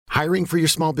Hiring for your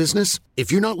small business?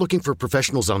 If you're not looking for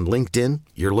professionals on LinkedIn,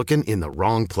 you're looking in the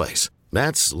wrong place.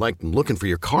 That's like looking for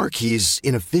your car keys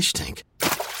in a fish tank.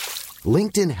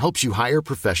 LinkedIn helps you hire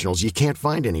professionals you can't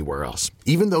find anywhere else,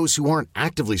 even those who aren't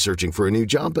actively searching for a new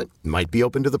job but might be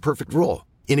open to the perfect role.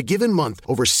 In a given month,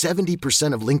 over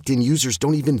 70% of LinkedIn users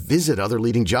don't even visit other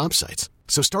leading job sites.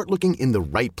 So start looking in the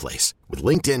right place. With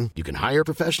LinkedIn, you can hire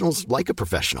professionals like a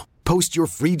professional. Post your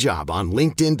free job on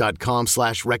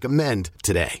linkedin.com/recommend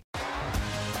today.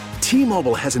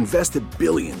 T-Mobile has invested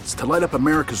billions to light up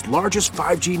America's largest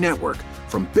 5G network,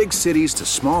 from big cities to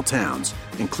small towns,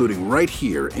 including right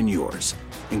here in yours.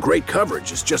 And great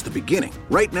coverage is just the beginning.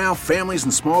 Right now, families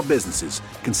and small businesses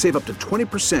can save up to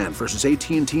 20% versus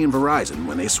AT&T and Verizon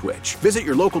when they switch. Visit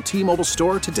your local T-Mobile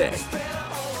store today.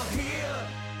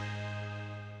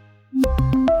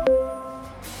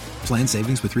 Plan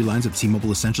savings with 3 lines of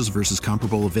T-Mobile Essentials versus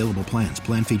comparable available plans.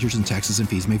 Plan features and taxes and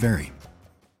fees may vary.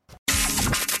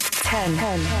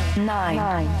 10,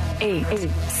 9, 8,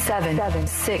 7,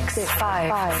 6,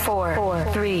 5, 4,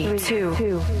 3,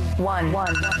 2, 1.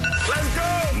 Let's go!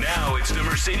 Now it's the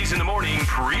Mercedes in the Morning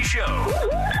pre-show.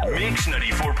 Mix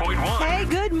 94.1. Hey,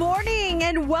 good morning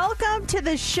and welcome to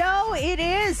the show. It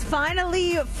is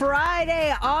finally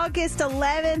Friday, August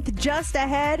 11th, just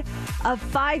ahead of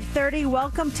 5:30.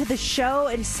 Welcome to the show.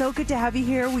 It's so good to have you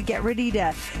here. We get ready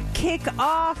to kick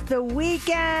off the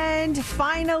weekend.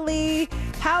 Finally,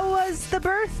 how was the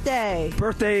birthday?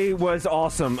 Birthday was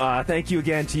awesome. Thank you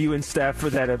again to you and Steph for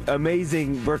that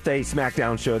amazing birthday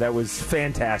SmackDown show. That was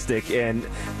fantastic, and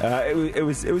it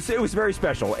was very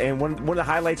special. And one of the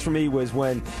highlights for me was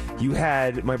when you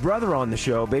had my brother on the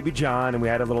show, Baby John, and we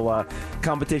had a little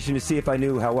competition to see if I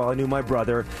knew how well I knew my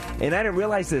brother. And I didn't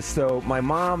realize this, so my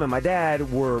mom and my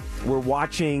dad were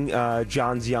watching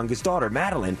John's youngest daughter,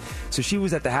 Madeline. So she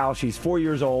was at the house. She's 4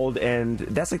 years old, and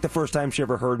that's like the first time she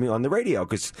ever heard me on the radio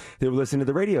because they were listening to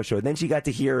the radio show. And then she got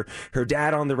to hear her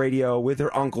dad on the radio with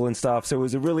her uncle and stuff. So it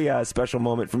was a really special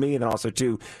moment for me, and then also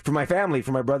too for my family,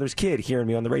 for my brother's kid hearing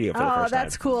me on the radio for the first time. Oh,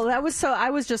 that's cool. That was so. I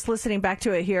was just listening back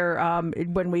to it here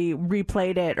when we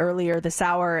replayed it earlier this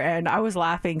hour, and I was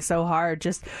laughing so hard.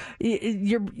 Just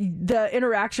the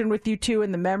interaction with you two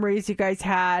and the memories you guys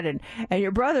had, and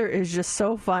your brother is just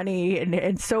so funny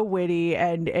and so witty,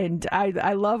 and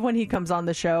I love when he comes on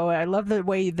the show. I love the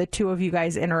way the two of you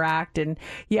guys interact, and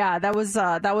yeah, that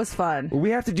was fun. We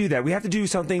have to do that. We have to do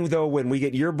something though when we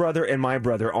get your brother and my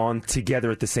brother on together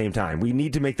at the same time. We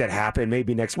need to make that happen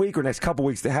maybe next week or next couple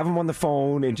weeks to have them on the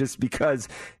phone, and just because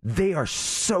they are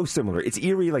so similar. It's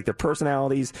eerie, like their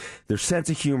personalities, their sense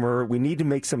of humor. We need to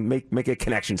make a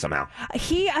connection somehow.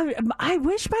 I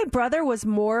wish my brother was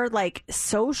more like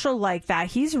social like that.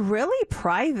 He's really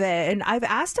private, and I've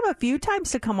asked him a few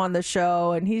times to come on the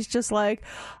show, and he's just like,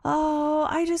 "Oh,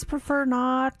 I just prefer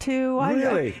not to."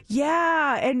 Really?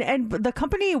 Yeah, and the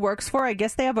company he works for, I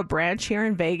guess they have a branch here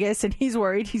in Vegas, and he's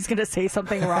worried he's going to say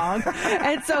something wrong,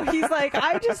 and so he's like,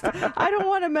 I don't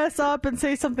want to mess up and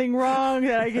say something wrong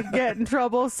that I could get in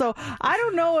trouble. So I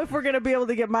don't know if we're going to be able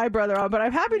to get my brother on, but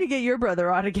I'm happy to get your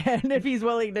brother on again if he's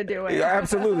willing to do it. Yeah,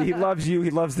 absolutely, he loves you. He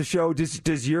loves the show.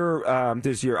 Does your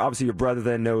obviously your brother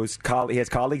then knows he has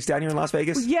colleagues down here in Las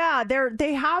Vegas? Yeah,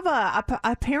 they have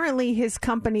apparently his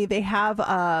company. They have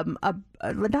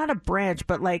not a branch,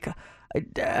 but like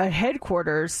a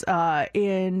headquarters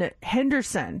in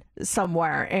Henderson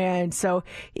somewhere, and so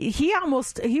he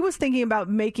was thinking about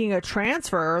making a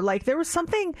transfer. Like there was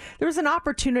an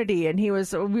opportunity, and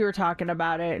we were talking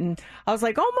about it, and I was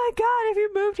like, oh my god, if you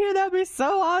moved here, that'd be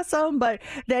so awesome. But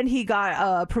then he got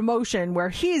a promotion where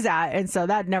he's at, and so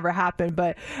that never happened.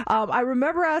 But I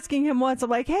remember asking him once, I'm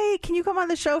like, hey, can you come on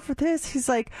the show for this? He's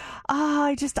like,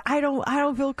 I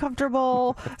don't feel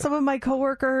comfortable. Some of my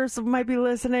coworkers might be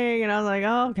listening, and I was like,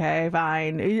 oh, okay,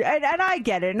 fine. And I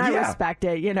get it, and I respect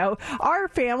it. You know, our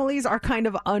families are kind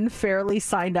of unfairly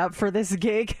signed up for this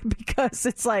gig because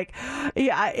it's like,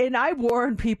 yeah, and I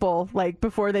warn people like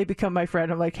before they become my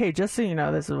friend. I'm like, hey, just so you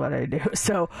know, this is what I do.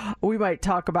 So we might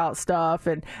talk about stuff,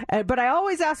 but I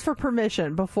always ask for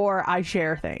permission before I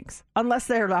share things, unless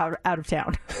they're allowed out of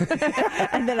town,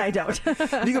 and then I don't.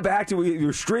 You go back to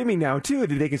you're streaming now too.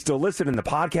 They can still listen in the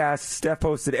podcast. Steph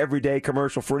posted every day,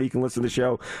 commercial free. You can listen to the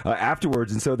show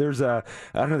afterwards. And so there's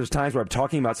there's times where I'm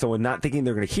talking about someone not thinking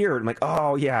they're going to hear it. I'm like,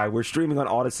 oh yeah, we're streaming on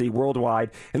Odyssey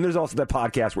worldwide. And there's also that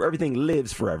podcast where everything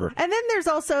lives forever. And then there's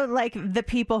also like the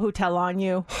people who tell on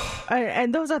you,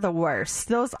 and those are the worst.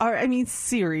 Those are, I mean,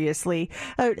 seriously,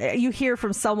 you hear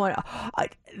from someone.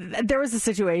 There was a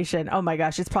situation, oh my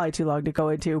gosh, it's probably too long to go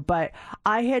into, but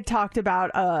I had talked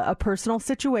about a personal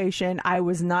situation. I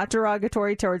was not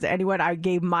derogatory towards anyone. I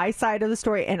gave my side of the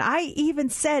story, and I even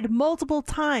said multiple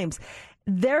times,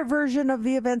 their version of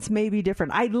the events may be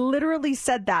different. I literally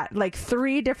said that like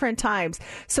 3 different times.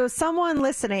 So someone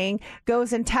listening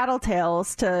goes and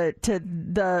tattletales to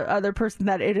the other person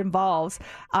that it involves.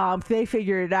 They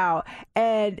figure it out.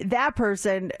 And that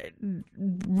person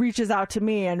reaches out to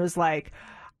me and was like,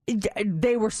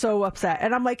 they were so upset.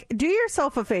 And I'm like, do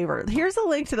yourself a favor. Here's a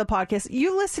link to the podcast.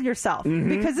 You listen yourself,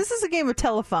 because this is a game of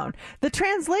telephone. The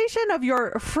translation of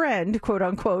your friend, quote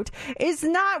unquote, is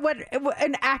not what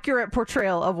an accurate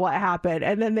portrayal of what happened.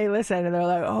 And then they listen and they're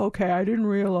like, oh, okay, I didn't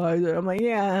realize it. I'm like,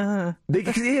 yeah. They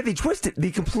twist it.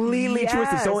 They completely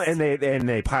twist it. So, and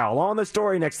they pile on the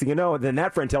story. Next thing you know, then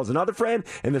that friend tells another friend,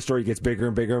 and the story gets bigger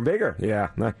and bigger and bigger. Yeah,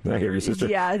 I hear you, sister.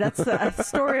 Yeah, that's the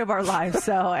story of our lives.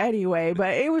 So anyway,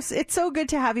 but it's so good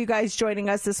to have you guys joining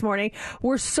us this morning.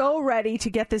 We're so ready to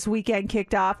get this weekend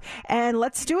kicked off, and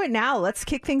let's do it now. Let's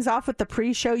kick things off with the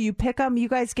pre-show. You pick them. You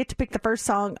guys get to pick the first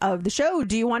song of the show.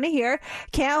 Do you want to hear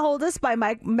Can't Hold Us by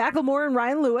Macklemore and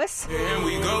Ryan Lewis? Here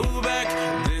we go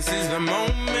back. This is the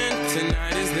moment.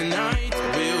 Tonight is the night.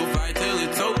 We'll fight till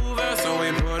it's over. So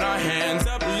we put our hands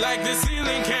up like the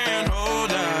ceiling can't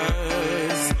hold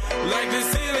us. Like the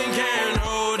ceiling can't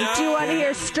hold us. Do you want to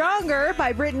hear Stronger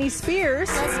by Britney Spears?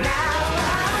 Or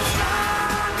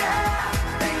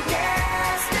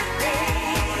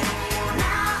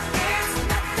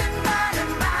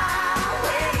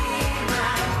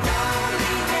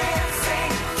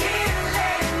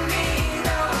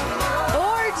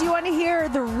do you want to hear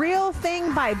The Real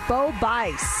Thing by Bo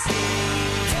Bice?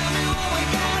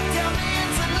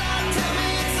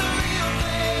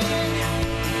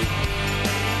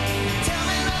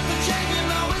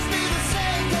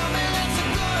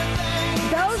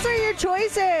 Those are your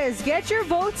choices. Get your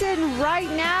votes in right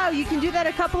now. You can do that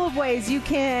a couple of ways. You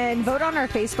can vote on our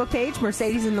Facebook page,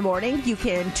 Mercedes in the Morning. You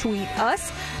can tweet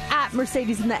us at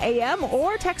Mercedes in the AM,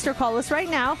 or text or call us right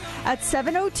now at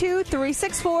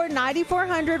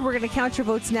 702-364-9400. We're going to count your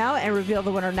votes now and reveal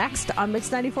the winner next on Mix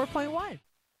 94.1.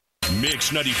 Mix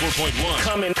 94.1.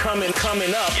 Coming up.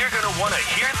 You're going to want to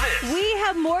hear this. We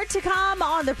have more to come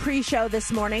on the pre-show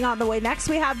this morning. On the way next,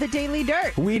 we have the Daily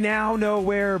Dirt. We now know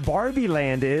where Barbie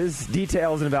Land is.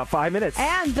 Details in about 5 minutes.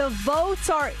 And the votes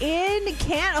are in.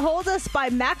 Can't Hold Us by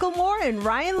Macklemore and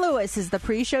Ryan Lewis is the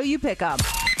pre-show. You pick up.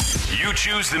 You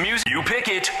choose the music. You pick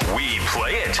it. We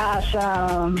play it.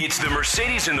 Awesome. It's the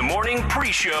Mercedes in the Morning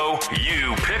pre-show.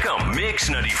 You pick 'em. Mix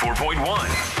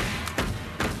 94.1.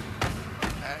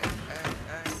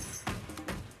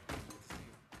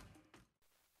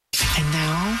 And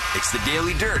now, it's the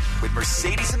Daily Dirt with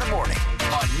Mercedes in the Morning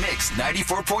on Mix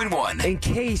 94.1. In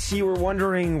case you were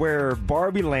wondering where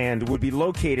Barbie Land would be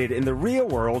located in the real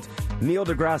world, Neil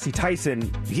deGrasse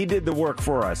Tyson, he did the work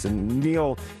for us. And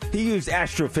Neil, he used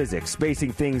astrophysics,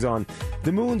 basing things on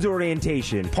the moon's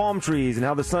orientation, palm trees, and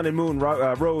how the sun and moon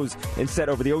rose and set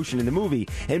over the ocean in the movie.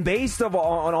 And based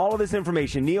on all of this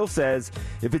information, Neil says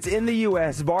if it's in the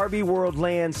U.S., Barbie World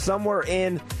lands somewhere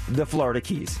in the Florida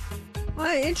Keys.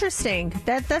 Well, interesting.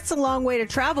 That's a long way to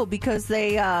travel because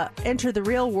they enter the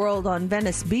real world on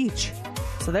Venice Beach.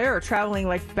 So they're traveling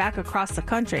like back across the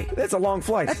country. That's a long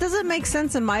flight. That doesn't make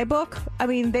sense in my book. I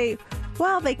mean, they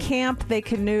camp, they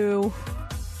canoe.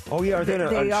 Oh yeah, are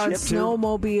they on a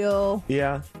snowmobile?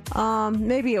 Yeah.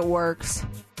 Maybe it works.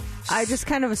 I just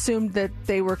kind of assumed that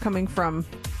they were coming from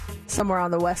somewhere on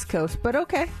the West Coast, but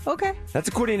okay. That's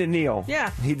according to Neil.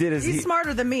 Yeah. He's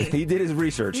smarter than me. He did his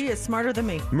research. He is smarter than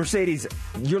me. Mercedes,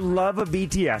 your love of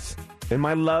BTS and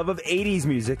my love of 80s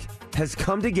music has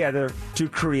come together to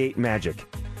create magic.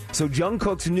 So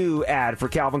Jungkook's new ad for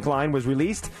Calvin Klein was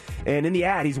released, and in the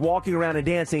ad, he's walking around and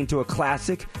dancing to a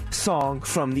classic song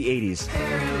from the 80s.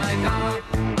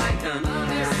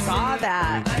 Saw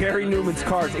that. Gary Newman's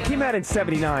Cars. It came out in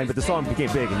 79, but the song became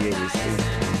big in the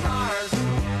 80s.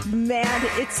 Man,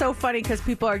 it's so funny because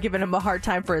people are giving him a hard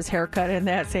time for his haircut and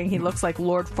that, saying he looks like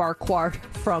Lord Farquaad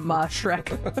from Shrek.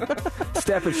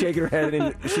 Steph is shaking her head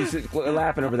and she's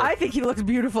laughing over that. I think he looks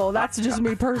beautiful. That's just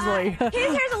me personally. His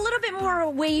hair's a little bit more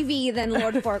wavy than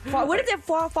Lord Farquaad. What is it,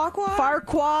 Farquaad?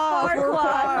 Farquaad.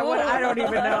 I don't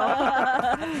even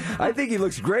know. I think he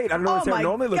looks great. I don't know what his hair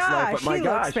normally looks like, but my gosh.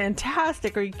 He looks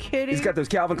fantastic. Are you kidding? He's got those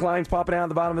Calvin Kleins popping out of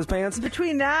the bottom of his pants.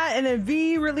 Between that and then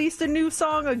V released a new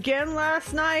song again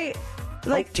last night.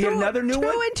 Like he had another new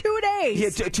one? 2 in 2 days.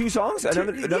 He had two songs?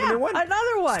 Another new one?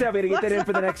 Another one. Steph, we got to get that in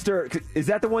for the next dirt. Is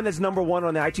that the one that's number one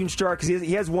on the iTunes chart? Because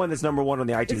he has one that's number one on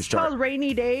the iTunes chart. It's called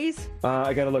Rainy Days.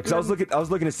 I got to look. 'Cause I was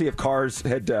looking to see if Cars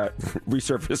had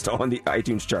resurfaced on the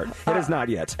iTunes chart. It has not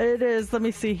yet. It is. Let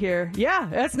me see here. Yeah,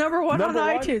 that's number one on the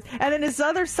iTunes. And then his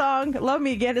other song, Love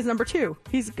Me Again, is number 2.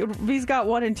 He's got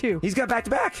 1 and 2. He's got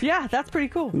back-to-back. Yeah, that's pretty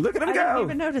cool. Look at him go. I didn't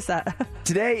even notice that.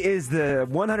 Today is the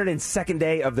 102nd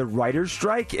day of the writers'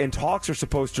 strike, and talks are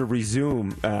supposed to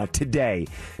resume today.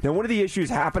 Now, one of the issues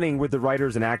happening with the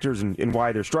writers and actors and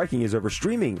why they're striking is over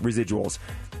streaming residuals.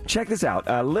 Check this out.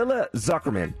 Lila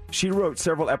Zuckerman, she wrote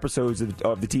several episodes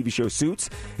of the TV show Suits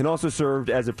and also served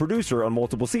as a producer on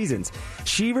multiple seasons.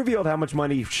 She revealed how much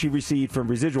money she received from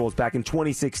residuals back in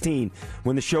 2016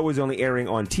 when the show was only airing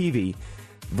on TV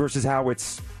versus how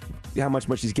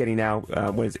much she's getting now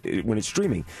when it's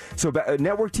streaming. So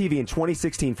network TV in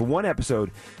 2016, for one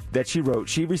episode that she wrote,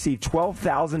 she received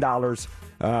 $12,000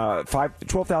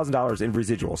 $12,000 in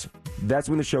residuals. That's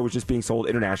when the show was just being sold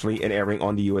internationally and airing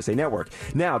on the USA Network.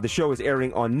 Now, the show is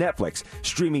airing on Netflix,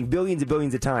 streaming billions and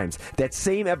billions of times. That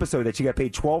same episode that she got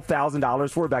paid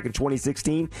 $12,000 for back in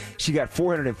 2016, she got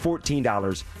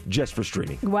 $414 just for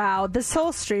streaming. Wow, this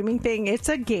whole streaming thing, it's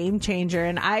a game changer.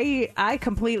 And I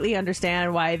completely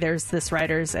understand why there's this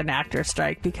writers and actors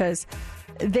strike, because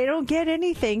they don't get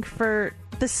anything for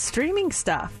the streaming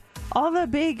stuff. All the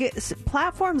big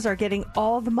platforms are getting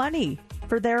all the money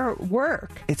for their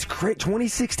work. It's great.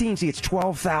 2016, she gets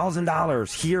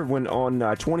 $12,000 here when on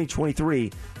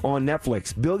 2023 on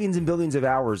Netflix. Billions and billions of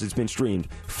hours it's been streamed.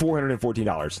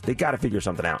 $414. They got to figure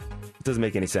something out. It doesn't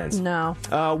make any sense. No.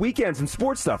 Weekend, some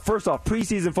sports stuff. First off,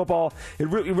 preseason football. It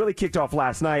really kicked off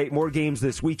last night. More games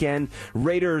this weekend.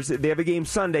 Raiders, they have a game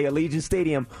Sunday at Allegiant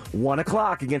Stadium, 1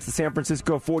 o'clock against the San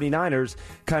Francisco 49ers.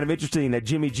 Kind of interesting that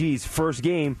Jimmy G's first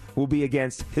game will be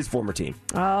against his former team.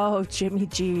 Oh, Jimmy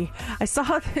G. I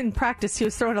saw in practice he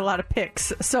was throwing a lot of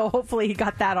picks, so hopefully he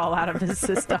got that all out of his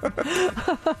system.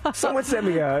 Someone sent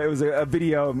me it was a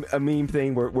video, a meme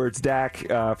thing where it's Dak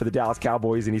for the Dallas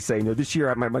Cowboys, and he's saying, this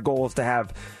year my goal is to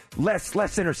have less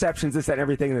interceptions, this, that, and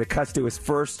everything, and it cuts to his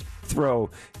first throw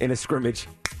in a scrimmage.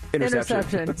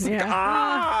 Interception.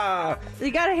 Yeah.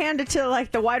 You got to hand it to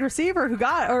like the wide receiver who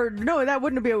got, or no, that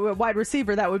wouldn't be a wide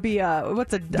receiver. That would be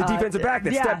the defensive back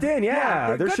that stepped in.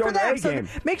 Yeah. They're showing the A game.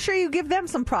 So make sure you give them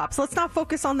some props. Let's not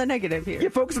focus on the negative here. Yeah,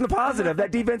 focus on the positive.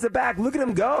 That defensive back, look at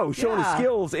him go, showing his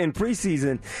skills in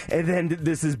preseason. And then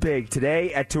this is big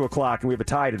today at 2 o'clock, and we have a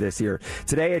tie to this here.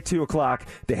 Today at 2 o'clock,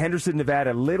 the Henderson,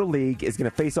 Nevada Little League is going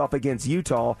to face off against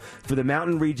Utah for the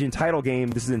Mountain Region title game.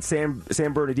 This is in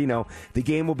San Bernardino. The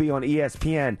game will be on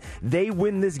ESPN. They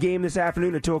win this game this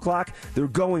afternoon at 2 o'clock. They're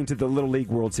going to the Little League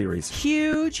World Series.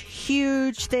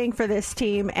 Huge thing for this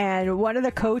team. And one of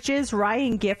the coaches,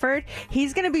 Ryan Gifford,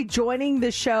 he's going to be joining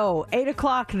the show 8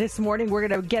 o'clock this morning. We're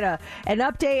going to get an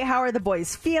update. How are the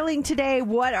boys feeling today?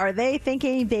 What are they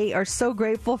thinking? They are so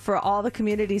grateful for all the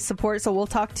community support. So we'll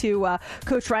talk to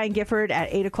Coach Ryan Gifford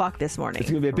at 8 o'clock this morning. It's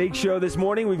going to be a big show this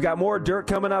morning. We've got more dirt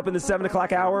coming up in the 7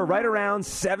 o'clock hour, right around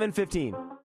 7:15.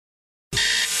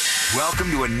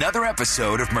 Welcome to another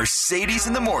episode of Mercedes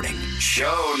in the Morning,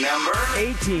 show number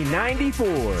 1894.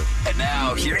 And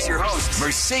now, here's your hosts,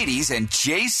 Mercedes and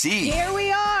JC. Here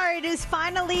we are. It is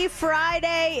finally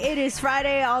Friday. It is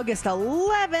Friday, August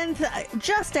 11th,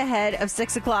 just ahead of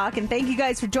 6 o'clock. And thank you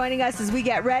guys for joining us as we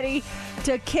get ready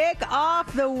to kick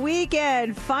off the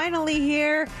weekend. Finally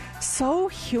here. So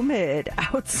humid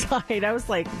outside. I was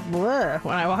like, bleh.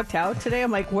 When I walked out today, I'm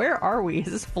like, where are we?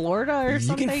 Is this Florida or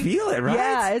something? You can feel it, right?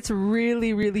 Yeah, it's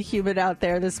really humid out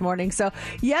there this morning. So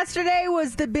yesterday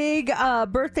was the big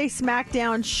birthday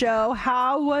Smackdown show.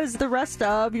 How was the rest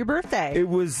of your birthday? It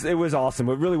was awesome.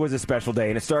 It really was a special day,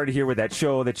 and it started here with that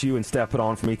show that you and Steph put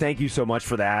on for me. Thank you so much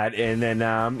for that. And then,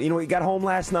 we got home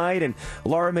last night, and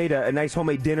Laura made a nice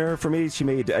homemade dinner for me. She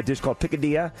made a dish called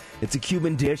picadilla. It's a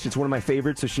Cuban dish. It's one of my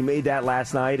favorites, so she made that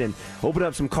last night and opened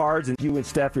up some cards, and you and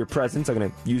Steph, your presents. I'm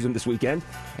going to use them this weekend.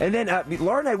 And then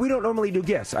Laura and I, we don't normally do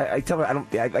gifts. I tell her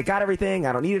I got everything.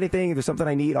 I don't need anything. If there's something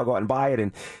I need, I'll go out and buy it.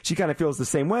 And she kind of feels the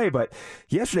same way. But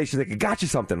yesterday she's like, I got you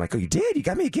something. I'm like, oh, you did? You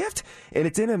got me a gift? And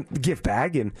it's in a gift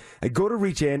bag. And I go to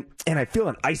reach in and I feel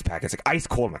an ice pack. It's like ice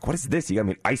cold. I'm like, what is this? You got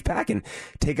me an ice pack? And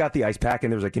take out the ice pack,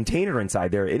 and there's a container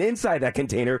inside there. And inside that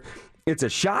container, it's a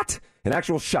shot, an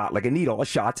actual shot, like a needle, a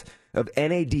shot of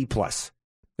NAD+.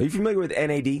 Are you familiar with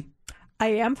NAD? I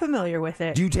am familiar with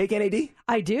it. Do you take NAD?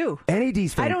 I do.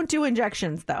 NAD's I don't do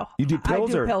injections, though. You do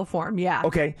pills? I do pill form, yeah.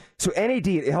 Okay. So NAD,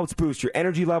 it helps boost your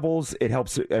energy levels. It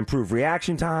helps improve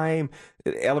reaction time.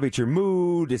 elevate your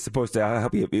mood. It's supposed to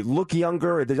help you look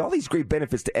younger. There's all these great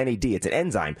benefits to NAD. It's an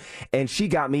enzyme. And she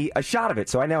got me a shot of it.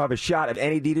 So I now have a shot of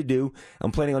NAD to do.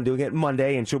 I'm planning on doing it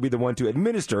Monday, and she'll be the one to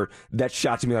administer that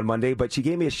shot to me on Monday. But she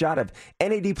gave me a shot of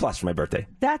NAD Plus for my birthday.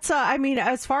 That's, I mean,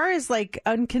 as far as like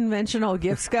unconventional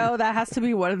gifts go, that has to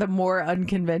be one of the more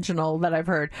unconventional that I've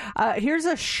heard. Here's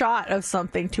a shot of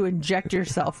something to inject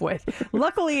yourself with.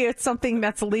 Luckily, it's something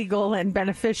that's legal and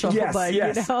beneficial. Yes, but,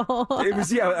 yes. You know. It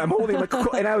was, I'm holding like,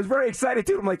 and I was very excited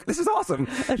too. I'm like, this is awesome.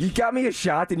 You got me a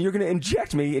shot, and you're going to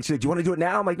inject me. And she's like, do you want to do it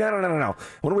now? I'm like, no. I want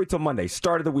to wait till Monday.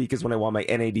 Start of the week is when I want my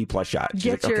NAD Plus shot. She's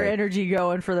Get like, your okay. energy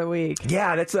going for the week.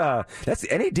 Yeah, that's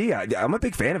NAD. I'm a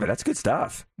big fan of it. That's good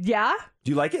stuff. Yeah. Do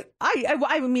you like it?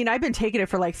 I mean, I've been taking it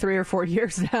for like 3 or 4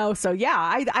 years now. So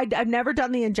yeah, I've never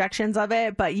done the injections of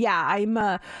it, but yeah,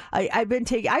 I've been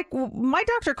taking. My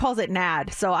doctor calls it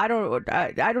NAD, so I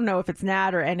don't know if it's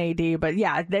NAD or NAD, but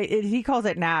yeah, he calls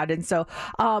it NAD, and so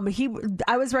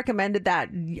I was recommended that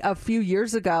a few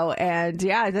years ago, and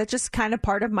yeah, that's just kind of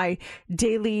part of my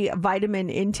daily vitamin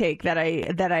intake that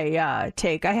I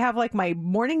take. I have like my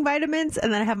morning vitamins,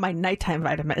 and then I have my nighttime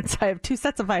vitamins. I have 2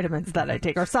 sets of vitamins that I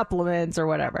take, or supplements or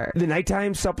whatever. The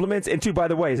nighttime supplements. And two, by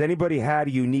the way, has anybody had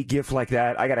a unique gift like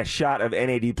that? I got a shot of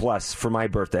NAD Plus for my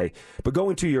birthday. But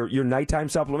going to your nighttime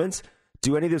supplements,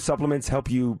 do any of those supplements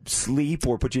help you sleep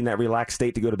or put you in that relaxed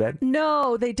state to go to bed?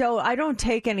 No, they don't. I don't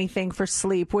take anything for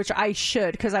sleep, which I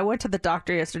should, because I went to the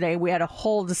doctor yesterday. We had a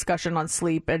whole discussion on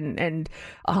sleep and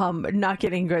not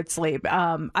getting good sleep.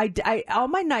 All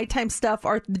my nighttime stuff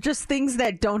are just things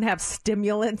that don't have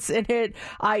stimulants in it,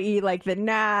 i.e. like the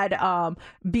NAD,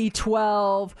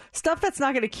 B12, stuff that's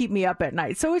not going to keep me up at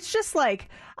night. So it's just like,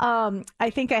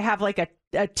 I think I have like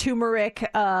a turmeric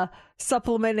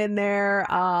supplement in there.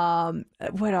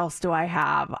 What else do I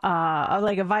have?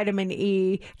 Like a vitamin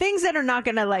E, things that are not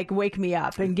going to like wake me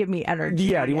up and give me energy.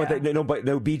 Yeah, do you want that? No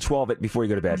B12 before you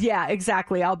go to bed. Yeah,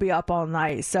 exactly. I'll be up all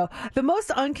night. So the most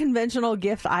unconventional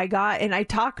gift I got, and I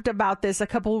talked about this a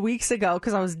couple of weeks ago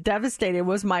because I was devastated,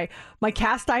 was my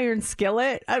cast iron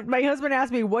skillet. My husband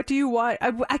asked me, what do you want?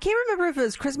 I can't remember if it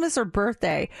was Christmas or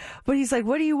birthday, but he's like,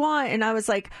 what do you want? And I was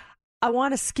like, I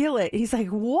want a skillet. He's like,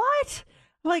 what?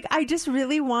 Like, I just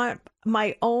really want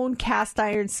my own cast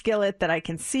iron skillet that I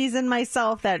can season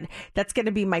myself, that's going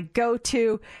to be my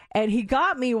go-to. And he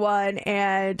got me one,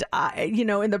 and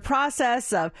in the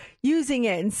process of using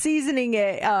it and seasoning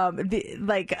it,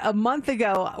 like a month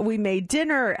ago we made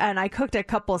dinner and I cooked a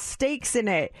couple steaks in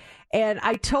it. And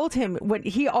I told him, when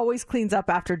he always cleans up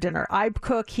after dinner. I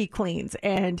cook, he cleans.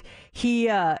 And he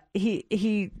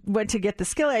went to get the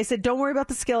skillet. I said, don't worry about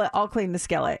the skillet. I'll clean the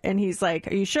skillet. And he's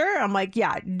like, are you sure? I'm like,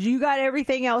 yeah, you got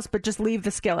everything else, but just leave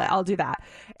the skillet. I'll do that.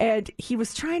 And he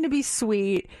was trying to be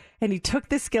sweet, and he took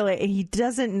the skillet, and he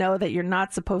doesn't know that you're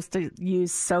not supposed to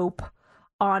use soap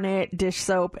on it, dish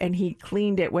soap. And he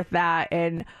cleaned it with that.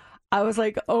 And I was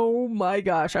like, oh my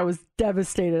gosh, I was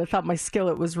devastated. I thought my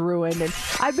skillet was ruined. And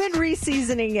I've been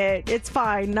re-seasoning it. It's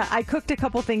fine. I cooked a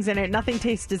couple things in it. Nothing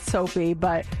tasted soapy,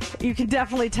 but you can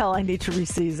definitely tell I need to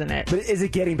re-season it. But is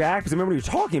it getting back? Because I remember you were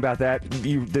talking about that.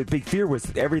 The big fear was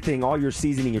everything, all your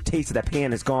seasoning, your taste of that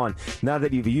pan is gone. Now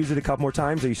that you've used it a couple more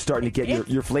times, are you starting to get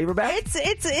your flavor back?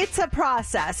 It's a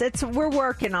process. We're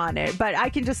working on it, but I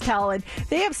can just tell. And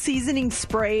they have seasoning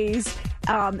sprays.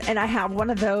 And I have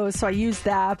one of those, so I use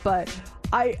that. But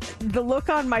the look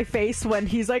on my face when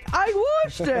he's like, I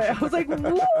washed it. I was like,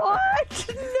 what?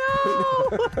 No.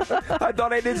 I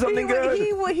thought I did something good.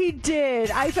 He did.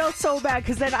 I felt so bad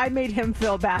because then I made him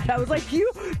feel bad. I was like,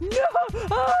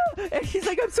 no. And he's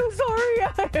like, I'm so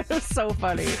sorry. It was so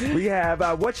funny. We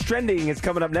have What's Trending is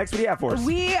coming up next. What do you have for us?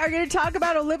 We are going to talk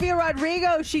about Olivia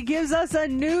Rodrigo. She gives us a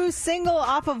new single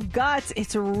off of Guts.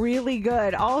 It's really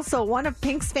good. Also, one of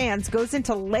Pink's fans goes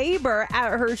into labor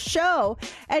at her show.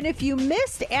 And if you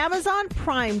missed Amazon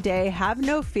Prime Day, have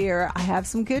no fear. I have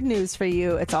some good news for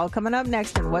you. It's all coming up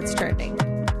next in What's Trending.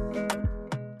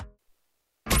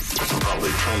 Probably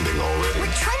trending already. We're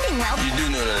trending well. You do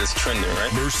know that it's trending,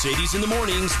 right? Mercedes in the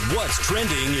Mornings. What's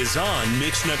Trending is on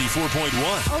Mix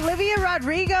 94.1. Olivia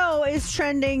Rodrigo is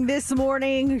trending this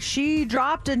morning. She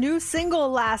dropped a new single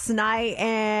last night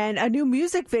and a new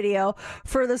music video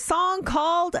for the song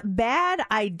called Bad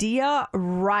Idea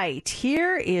Right.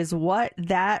 Here is what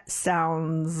that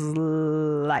sounds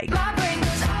like.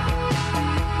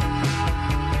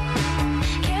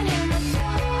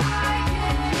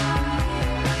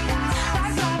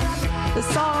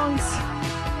 The song's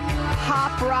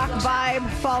pop rock vibe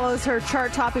follows her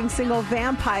chart-topping single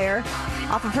Vampire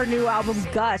off of her new album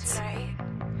Guts.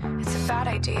 bad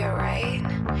idea, right?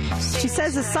 She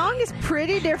says the song is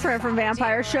pretty different from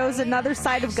Vampire, shows another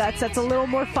side of Guts that's a little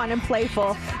more fun and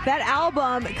playful. That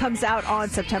album comes out on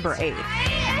September 8th.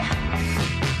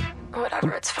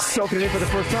 Whatever, it's fine. Soaking it in for the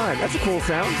first time. That's a cool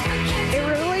sound. It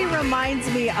really reminds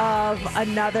me of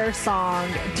another song.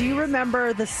 Do you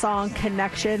remember the song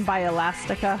Connection by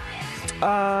Elastica?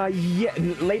 Yeah,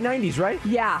 late 90s, right?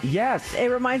 Yeah. Yes. It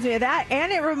reminds me of that,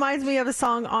 and it reminds me of a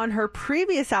song on her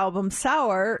previous album,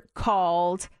 Sour,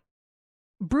 called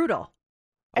Brutal.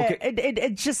 Okay.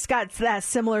 It just got that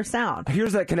similar sound.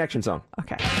 Here's that Connection song.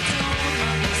 Okay.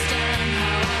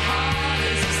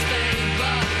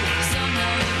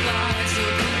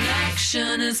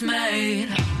 Is made.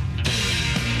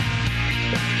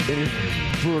 It is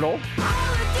brutal.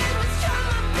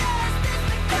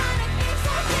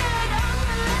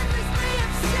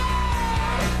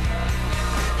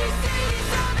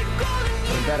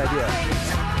 Bad idea.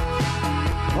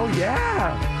 Oh,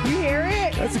 yeah. You hear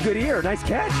it? That's a good ear. Nice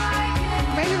catch.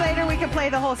 Maybe later we can play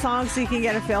the whole song so you can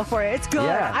get a feel for it. It's good.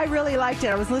 Yeah. I really liked it.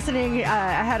 I was listening.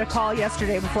 I had a call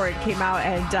yesterday before it came out,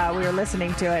 and we were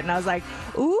listening to it, and I was like,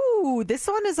 ooh, this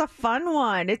one is a fun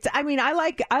one.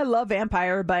 I love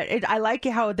Vampire, but I like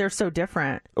how they're so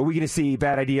different. Are we going to see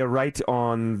Bad Idea hear it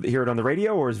on the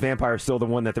radio, or is Vampire still the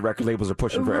one that the record labels are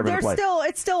pushing for everyone to play?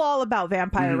 It's still all about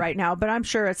Vampire right now, but I'm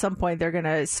sure at some point they're going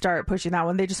to start pushing that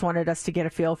one. They just wanted us to get a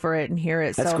feel for it and hear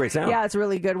it. That's a great sound. Yeah, it's a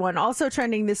really good one. Also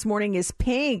trending this morning is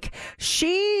Pink.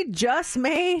 She just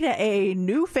made a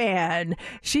new fan.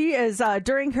 She is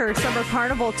during her summer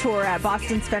carnival tour at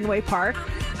Boston's Fenway Park.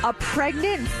 A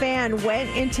pregnant fan went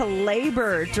into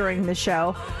labor during the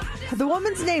show. The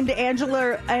woman's named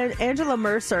Angela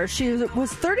Mercer. She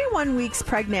was 31 weeks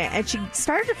pregnant, and she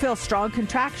started to feel strong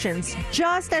contractions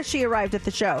just as she arrived at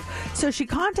the show. So she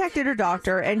contacted her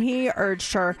doctor, and he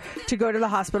urged her to go to the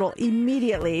hospital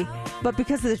immediately. But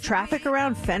because of the traffic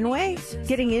around Fenway,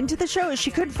 getting into the show, she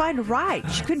couldn't find a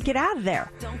ride. She couldn't get out of there.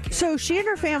 So she and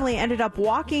her family ended up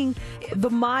walking the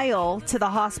mile to the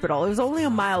hospital. It was only a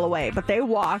mile away, but they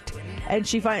walked, and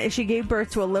she gave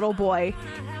birth to a little boy.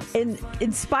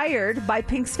 Inspired by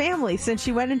Pink's family. Since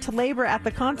she went into labor at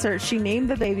the concert, she named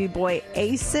the baby boy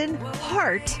Asen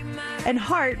Hart, and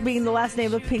Hart being the last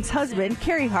name of Pink's husband,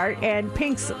 Carrie Hart, and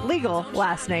Pink's legal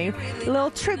last name. A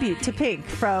little tribute to Pink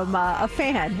from a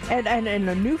fan, and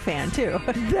a new fan, too.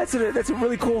 That's a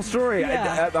really cool story.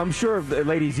 Yeah. I'm sure,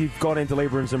 ladies, you've gone into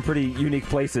labor in some pretty unique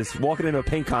places. Walking into a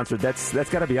Pink concert, that's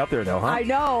got to be up there, though, huh? I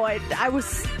know. I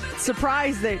was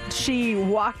surprised that she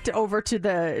walked over to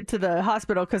the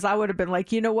hospital, because I would have been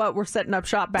like, you know what, we're setting up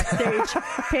shop backstage.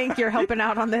 Pink, you're helping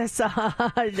out on this.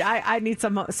 I need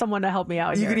someone to help me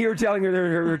out here. You can hear her telling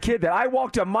her kid that I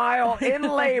walked a mile in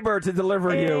labor to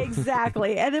deliver you.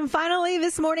 Exactly. And then finally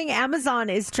this morning, Amazon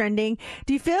is trending.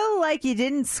 Do you feel like you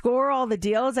didn't score all the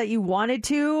deals that you wanted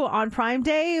to on Prime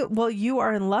Day? Well, you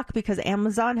are in luck, because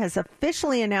Amazon has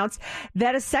officially announced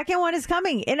that a second one is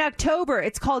coming in October.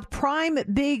 It's called Prime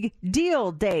Big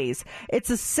Deal Days. It's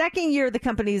the second year the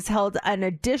company's held an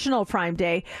additional Prime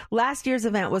Day. Last year's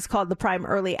event was called the Prime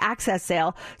Early Access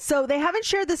Sale. So they haven't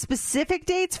shared the specific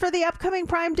dates for the upcoming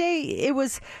Prime Day. It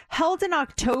was held in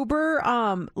October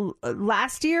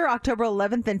last year, October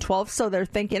 11th and 12th. So they're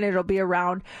thinking it'll be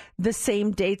around the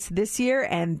same dates this year.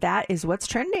 And that is what's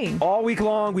trending. All week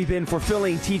long, we've been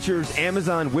fulfilling teachers'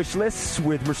 Amazon wish lists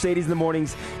with Mercedes in the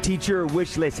Morning's Teacher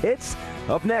Wish List Hits.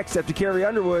 Up next, after Carrie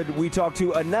Underwood, we talk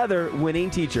to another winning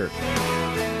teacher.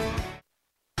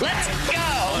 Let's go!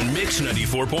 On Mix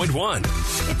 94.1.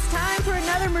 It's time for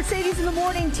another Mercedes in the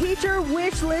Morning Teacher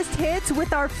Wish List Hits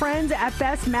with our friends at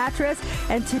Best Mattress.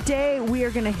 And today we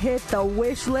are going to hit the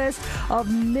wish list of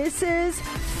Mrs.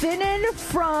 Finnan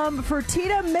from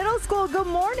Fertitta Middle School. Good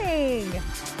morning.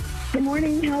 Good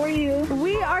morning. How are you?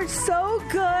 We are so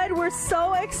good. We're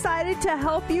so excited to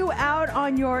help you out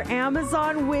on your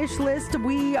Amazon wish list.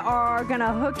 We are going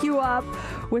to hook you up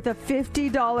with a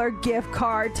 $50 gift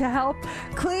card to help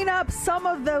clean up some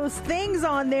of those things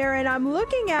on there. And I'm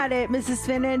looking at it, Mrs.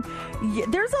 Finnan.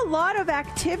 There's a lot of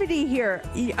activity here.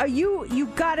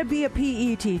 You got to be a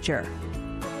PE teacher.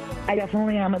 I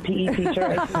definitely am a PE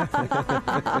teacher.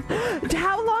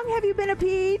 How long have you been a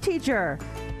PE teacher?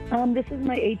 This is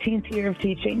my 18th year of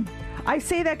teaching. I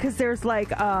say that because there's like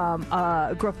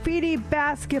graffiti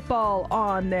basketball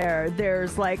on there.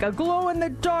 There's like a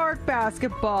glow-in-the-dark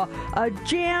basketball, a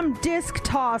jam disc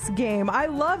toss game. I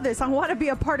love this. I want to be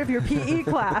a part of your PE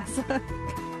class.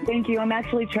 Thank you. I'm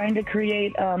actually trying to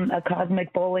create a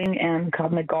cosmic bowling and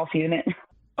cosmic golf unit.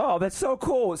 Oh, that's so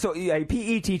cool. So a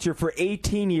PE teacher for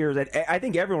 18 years. I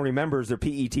think everyone remembers their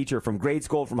PE teacher from grade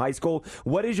school, from high school.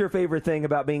 What is your favorite thing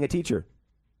about being a teacher?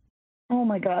 Oh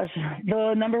my gosh.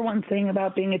 The number one thing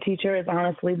about being a teacher is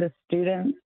honestly the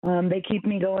students. They keep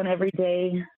me going every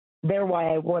day. They're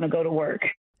why I want to go to work.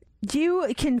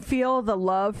 You can feel the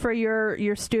love for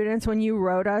your students. When you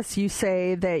wrote us, you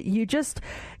say that you just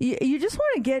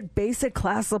want to get basic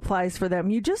class supplies for them.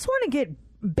 You just want to get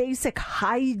basic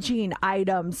hygiene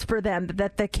items for them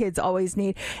that the kids always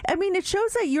need. I mean, it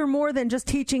shows that you're more than just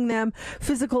teaching them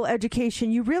physical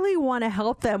education. You really want to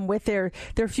help them with their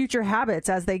future habits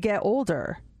as they get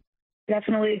older.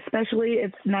 Definitely, especially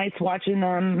it's nice watching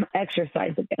them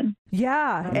exercise again.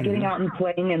 Yeah. Getting out and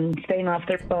playing and staying off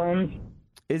their phones.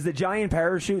 Is the giant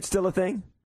parachute still a thing?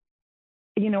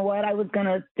 You know what? I was going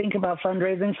to think about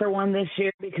fundraising for one this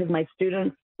year because my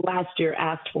students last year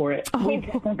asked for it. Oh.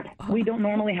 We don't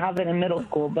normally have it in middle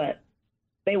school, but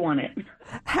they want it.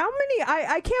 How many,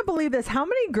 I can't believe this, how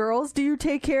many girls do you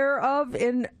take care of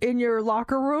in your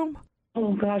locker room?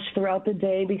 Oh gosh, throughout the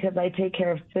day, because I take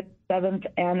care of 6th, 7th,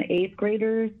 and 8th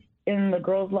graders in the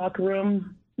girls' locker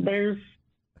room, there's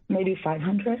maybe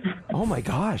 500. Oh my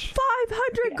gosh.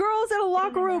 500 girls in a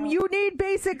locker room. You need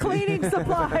basic cleaning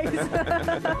supplies.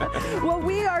 Well,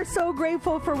 we are so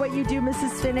grateful for what you do,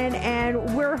 Mrs. Finnan,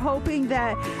 and we're hoping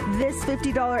that this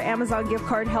 $50 Amazon gift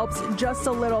card helps just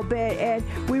a little bit. And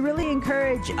we really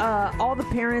encourage all the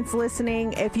parents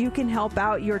listening, if you can help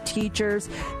out your teachers.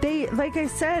 They, like I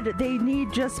said, they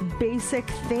need just basic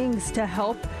things to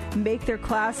help make their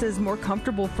classes more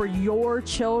comfortable for your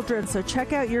children. So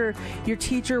check out your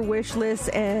teacher wish list.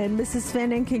 And Mrs.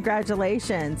 Finnan, congratulations.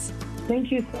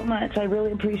 Thank you so much. I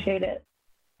really appreciate it.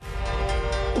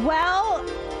 Well,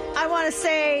 I want to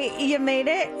say you made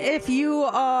it. If you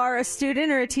are a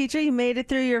student or a teacher, you made it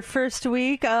through your first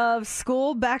week of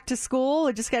school, back to school.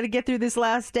 You just got to get through this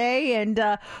last day. And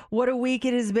what a week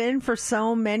it has been for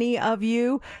so many of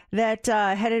you that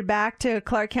headed back to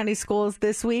Clark County schools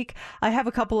this week. I have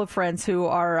a couple of friends who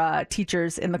are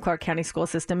teachers in the Clark County school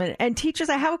system. And teachers,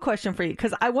 I have a question for you,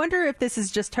 because I wonder if this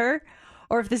is just her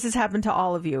or if this has happened to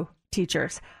all of you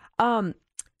teachers.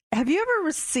 Have you ever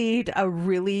received a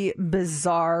really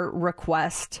bizarre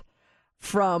request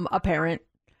from a parent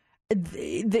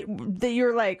that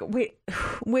you're like,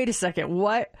 wait a second,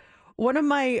 what? One of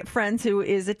my friends who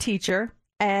is a teacher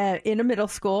in a middle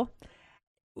school,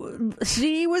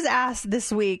 she was asked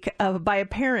this week by a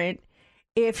parent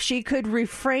if she could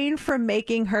refrain from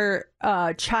making her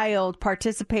child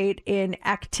participate in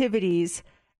activities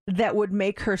that would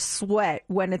make her sweat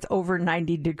when it's over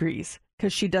 90 degrees,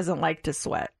 because she doesn't like to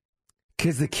sweat.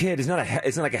 Because the kid is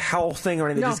it's not like a howl thing or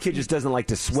anything. No. This kid just doesn't like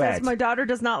to sweat. Says, my daughter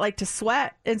does not like to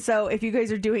sweat. And so if you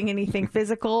guys are doing anything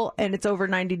physical and it's over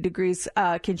 90 degrees,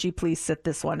 can she please sit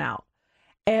this one out?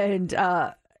 And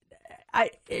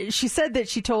she said that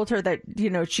she told her that,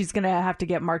 she's going to have to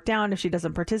get marked down if she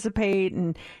doesn't participate,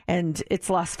 and it's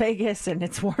Las Vegas and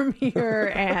it's warm here,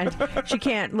 and she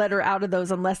can't let her out of those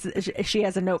unless she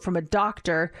has a note from a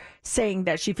doctor saying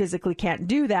that she physically can't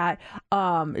do that.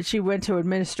 She went to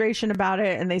administration about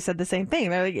it and they said the same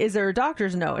thing. They're like, is there a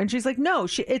doctor's note? And she's like, no,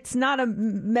 it's not a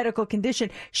medical condition.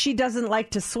 She doesn't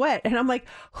like to sweat. And I'm like,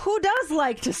 who does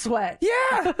like to sweat?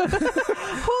 Yeah.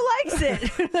 Who likes it?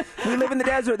 We live in the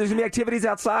desert. There's going to be activities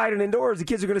outside and indoors. The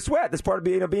kids are going to sweat. That's part of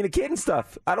being a kid and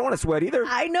stuff. I don't want to sweat either.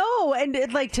 I know. And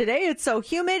today it's so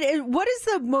humid. What is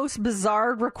the most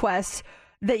bizarre request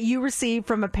that you receive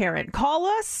from a parent? Call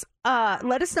us.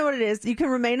 Let us know what it is. You can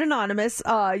remain anonymous.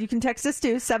 You can text us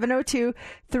to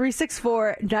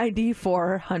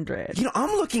 702-364-9400.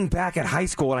 I'm looking back at high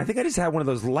school, and I think I just had one of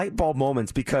those light bulb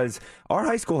moments, because our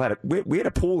high school we had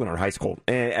a pool in our high school,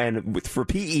 and for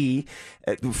PE,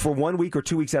 for 1 week or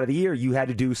 2 weeks out of the year, you had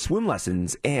to do swim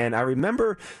lessons. And I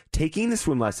remember taking the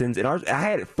swim lessons, and I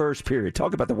had it first period.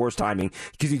 Talk about the worst timing,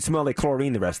 because you'd smell like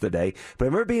chlorine the rest of the day. But I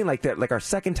remember being like that, like our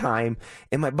second time,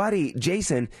 and my buddy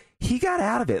Jason, he got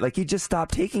out of it. Like, he just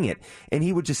stopped taking it, and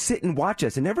he would just sit and watch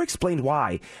us and never explained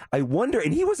why. I wonder,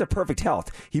 and he was a perfect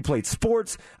health. He played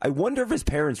sports. I wonder if his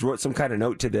parents wrote some kind of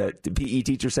note to the PE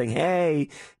teacher saying, hey,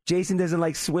 Jason doesn't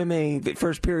like swimming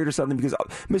first period or something, because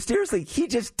mysteriously he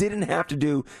just didn't have to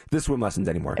do the swim lessons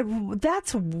anymore.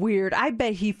 That's weird. I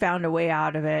bet he found a way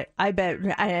out of it. I bet,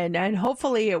 and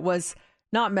hopefully it was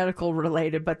not medical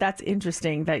related, but that's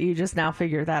interesting that you just now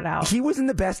figure that out. He was in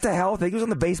the best of health. He was on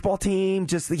the baseball team.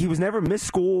 He was never missed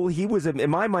school. He was, in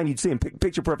my mind, you'd see him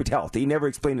picture perfect health. He never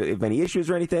explained if any issues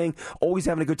or anything. Always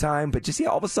having a good time. But just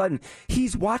all of a sudden,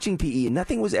 he's watching PE and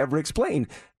nothing was ever explained.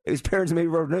 His parents maybe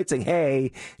wrote a note saying,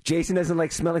 hey, Jason doesn't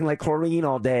like smelling like chlorine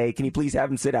all day. Can you please have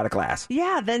him sit out of class?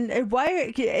 Yeah, then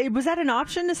why was that an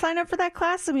option to sign up for that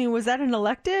class? I mean, was that an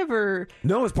elective or?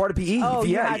 No, it was part of PE. Oh,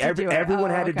 yeah,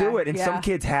 everyone had to do it. And yeah. some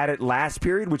kids had it last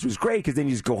period, which was great because then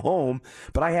you just go home.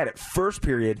 But I had it first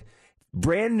period.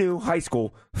 Brand new high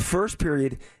school, first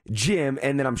period, gym,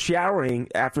 and then I'm showering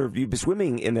after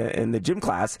swimming in the gym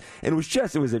class, and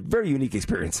it was a very unique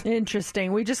experience.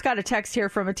 Interesting. We just got a text here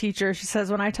from a teacher. She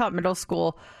says, when I taught middle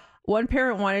school, one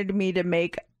parent wanted me to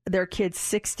make their kid's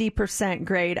 60%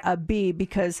 grade a B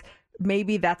because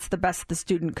maybe that's the best the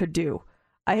student could do.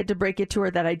 I had to break it to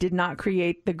her that I did not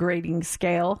create the grading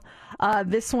scale.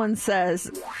 This one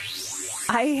says,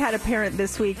 I had a parent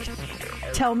this week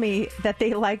tell me that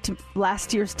they liked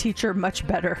last year's teacher much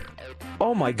better.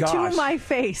 Oh, my gosh. To my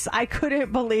face. I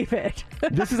couldn't believe it.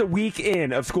 This is a week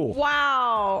in of school.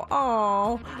 Wow.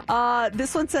 Oh.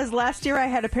 This one says, last year I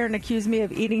had a parent accuse me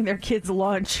of eating their kid's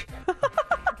lunch.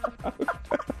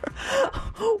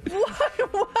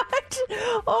 What?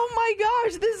 Oh my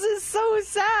gosh, this is so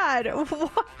sad.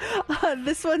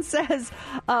 This one says,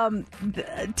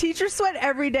 teachers sweat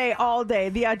every day, all day.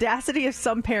 The audacity of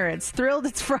some parents. Thrilled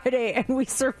it's Friday and we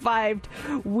survived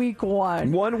week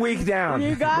 1. 1 week down.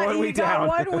 You got 1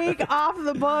 week off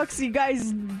the books. You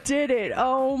guys did it.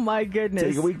 Oh my goodness.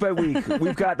 Take it week by week.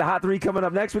 We've got the Hot 3 coming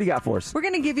up next. What do you got for us? We're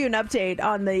going to give you an update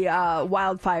on the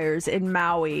wildfires in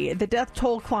Maui. The death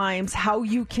toll climbs, how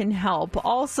you can help.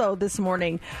 Also this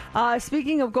morning,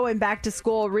 speaking of going back to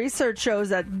school, research shows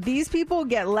that these people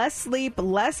get less sleep,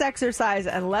 less exercise,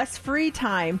 and less free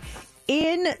time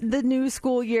in the new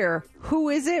school year. Who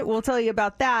is it? We'll tell you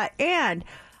about that. And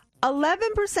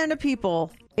 11% of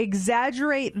people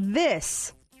exaggerate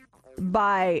this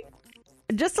by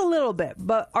just a little bit.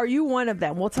 But are you one of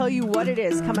them? We'll tell you what it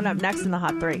is coming up next in the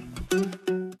Hot 3.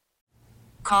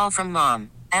 Call from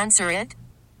mom. Answer it.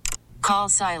 Call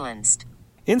silenced.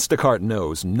 Instacart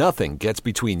knows nothing gets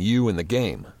between you and the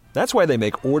game. That's why they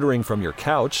make ordering from your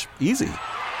couch easy.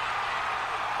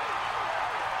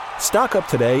 Stock up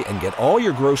today and get all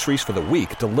your groceries for the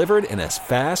week delivered in as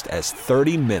fast as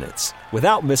 30 minutes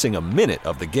without missing a minute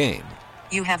of the game.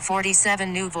 You have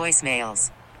 47 new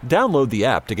voicemails. Download the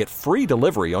app to get free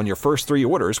delivery on your first 3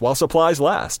 orders while supplies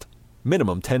last.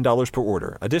 Minimum $10 per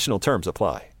order. Additional terms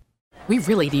apply. We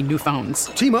really need new phones.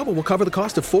 T-Mobile will cover the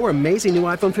cost of 4 amazing new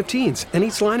iPhone 15s, and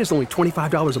each line is only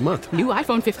 $25 a month. New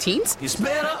iPhone 15s? It's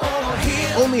better over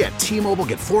here. Only at T-Mobile,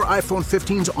 get 4 iPhone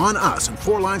 15s on us and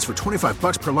 4 lines for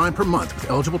 $25 per line per month with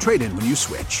eligible trade-in when you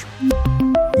switch.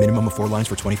 Minimum of 4 lines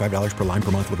for $25 per line per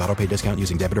month with autopay discount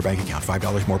using debit or bank account.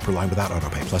 $5 more per line without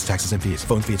autopay, plus taxes and fees.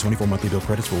 Phone fee at 24 monthly bill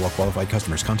credits for well-qualified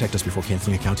customers. Contact us before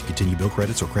canceling account to continue bill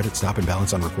credits or credit stop and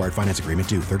balance on required finance agreement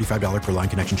due. $35 per line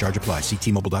connection charge applies. See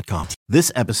T-Mobile.com.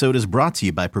 This episode is brought to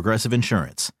you by Progressive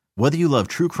Insurance. Whether you love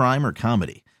true crime or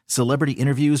comedy, celebrity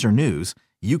interviews or news,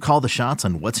 you call the shots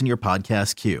on what's in your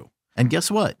podcast queue. And guess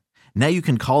what? Now you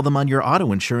can call them on your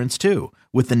auto insurance too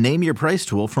with the Name Your Price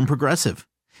tool from Progressive.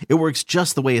 It works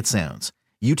just the way it sounds.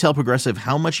 You tell Progressive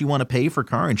how much you want to pay for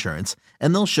car insurance,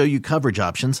 and they'll show you coverage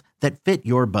options that fit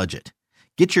your budget.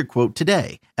 Get your quote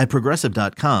today at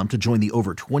Progressive.com to join the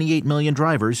over 28 million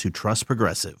drivers who trust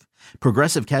Progressive.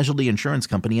 Progressive Casualty Insurance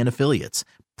Company and Affiliates.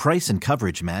 Price and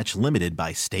coverage match limited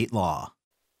by state law.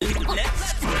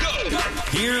 Let's go.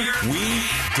 Here we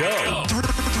go. 3,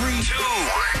 2,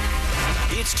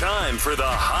 1. It's time for the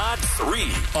Hot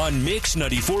 3 on Mix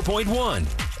 94.1.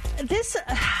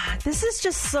 This is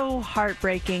just so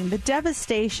heartbreaking. The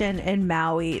devastation in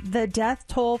Maui, the death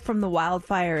toll from the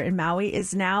wildfire in Maui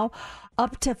is now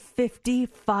up to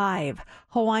 55.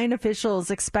 Hawaiian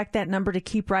officials expect that number to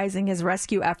keep rising as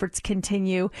rescue efforts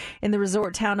continue in the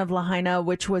resort town of Lahaina,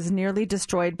 which was nearly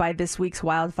destroyed by this week's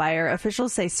wildfire.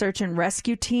 Officials say search and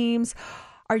rescue teams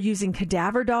are using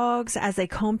cadaver dogs as they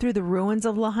comb through the ruins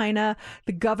of Lahaina.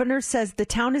 The governor says the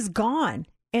town is gone,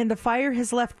 and the fire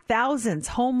has left thousands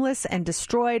homeless and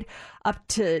destroyed, up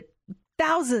to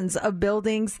thousands of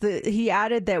buildings. He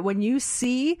added that when you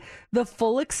see the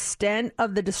full extent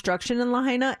of the destruction in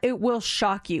Lahaina, it will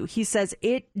shock you. He says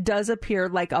it does appear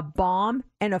like a bomb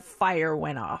and a fire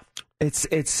went off.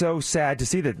 It's so sad to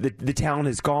see that the town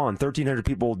is gone. 1,300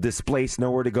 people displaced,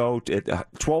 nowhere to go.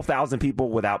 12,000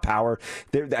 people without power.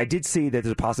 I did see that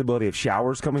there's a possibility of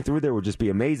showers coming through. There would just be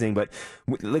amazing. But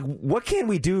like, what can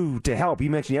we do to help? You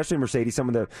mentioned yesterday, Mercedes, some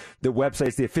of the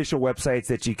websites, the official websites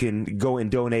that you can go and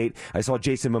donate. I saw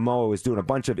Jason Momoa was doing a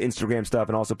bunch of Instagram stuff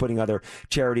and also putting other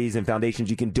charities and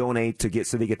foundations you can donate to get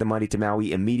so they get the money to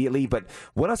Maui immediately. But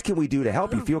what else can we do to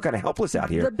help? You feel kind of helpless out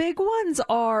here. The big ones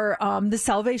are the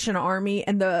Salvation Army Army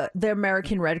and the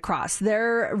American Red Cross.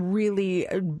 They're really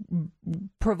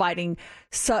providing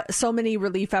so many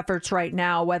relief efforts right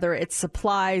now, whether it's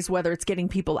supplies, whether it's getting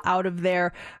people out of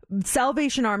there.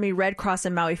 Salvation Army, Red Cross,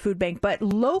 and Maui Food Bank. But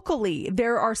locally,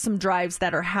 there are some drives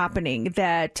that are happening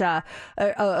that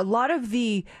a lot of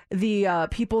the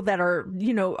people that are,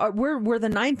 we're the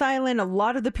 9th island. A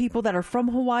lot of the people that are from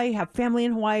Hawaii have family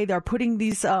in Hawaii. They're putting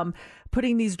these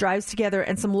drives together,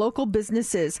 and some local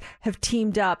businesses have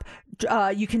teamed up.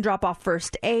 You can drop off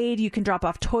first aid, you can drop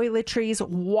off toiletries,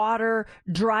 water,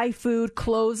 dry food,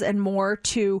 clothes, and more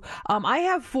too. I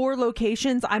have 4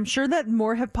 locations. I'm sure that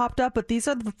more have popped up, but these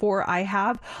are the 4 I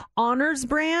have. Honors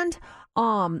Brand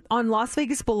on Las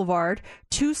Vegas Boulevard,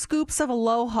 2 Scoops of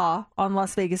Aloha on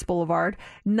Las Vegas Boulevard,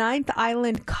 9th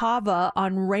Island Kava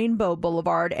on Rainbow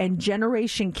Boulevard, and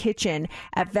Generation Kitchen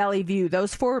at Valley View.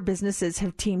 Those 4 businesses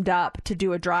have teamed up to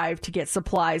do a drive to get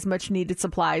supplies, much needed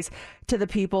supplies, to the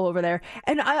people over there.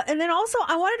 And then also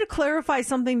I wanted to clarify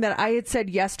something that I had said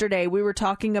yesterday. We were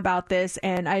talking about this,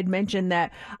 and I had mentioned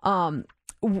that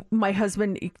my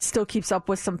husband still keeps up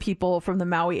with some people from the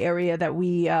Maui area that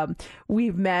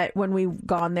we've met when we've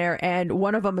gone there, and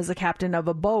one of them is a captain of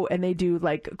a boat, and they do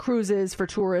like cruises for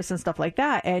tourists and stuff like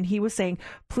that. And he was saying,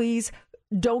 please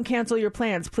don't cancel your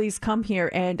plans, please come here.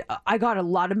 And I got a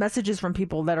lot of messages from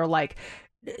people that are like,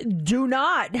 do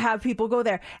not have people go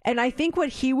there. And I think what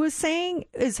he was saying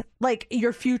is like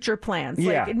your future plans,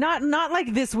 like not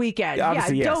like this weekend.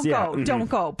 Obviously, don't yes, go, don't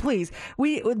go, please.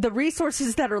 The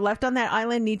resources that are left on that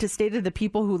island need to stay to the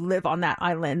people who live on that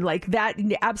island. Like that,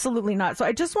 absolutely not. So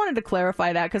I just wanted to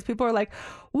clarify that, because people are like,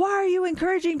 why are you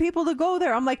encouraging people to go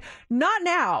there? I'm like, not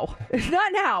now,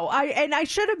 not now. I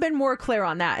should have been more clear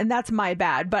on that, and that's my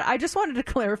bad. But I just wanted to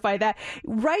clarify that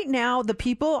right now, the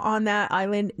people on that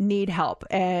island need help,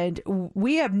 and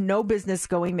we have no business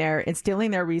going there and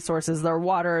stealing their resources, their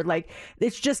water. Like,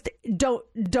 it's just don't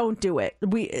do it.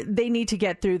 They need to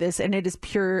get through this, and it is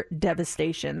pure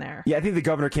devastation there. Yeah, I think the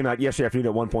governor came out yesterday afternoon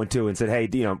at 1.2 and said, hey,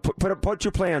 put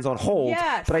your plans on hold.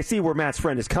 Yes. But I see where Matt's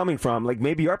friend is coming from. Like,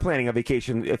 maybe you are planning a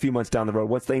vacation a few months down the road.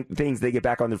 Once things they get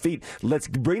back on their feet, let's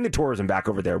bring the tourism back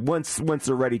over there once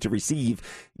they're ready to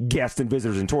receive guests and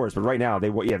visitors and tourists. But right now,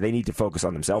 they need to focus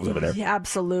on themselves over there. Yeah,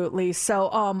 absolutely. So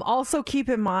also keep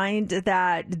in mind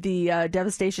that the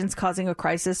devastation is causing a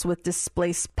crisis with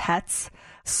displaced pets.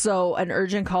 So an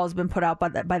urgent call has been put out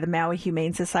by the Maui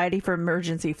Humane Society for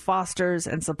emergency fosters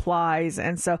and supplies.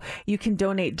 And so you can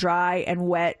donate dry and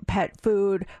wet pet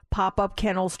food, pop-up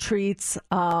kennels, treats,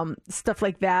 stuff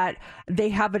like that. They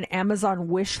have an Amazon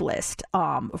wish list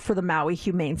for the Maui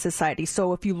Humane Society.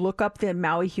 So if you look up the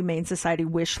Maui Humane Society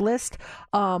wish list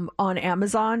on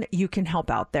Amazon, you can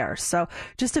help out there. So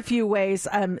just a few ways.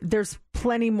 There's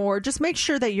plenty more. Just make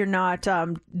sure that you're not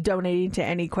donating to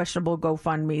any questionable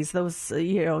GoFundMes. Those,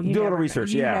 you do a little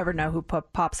research. You never know who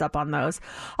pops up on those.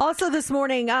 Also this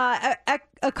morning,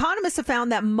 economists have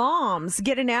found that moms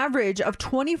get an average of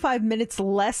 25 minutes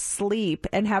less sleep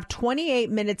and have 28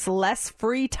 minutes less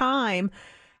free time,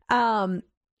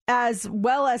 as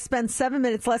well as spend 7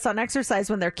 minutes less on exercise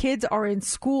when their kids are in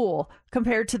school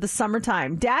compared to the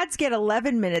summertime. Dads get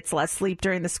 11 minutes less sleep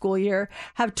during the school year,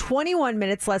 have 21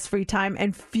 minutes less free time,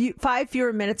 and 5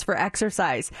 fewer minutes for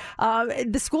exercise.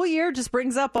 The school year just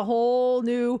brings up a whole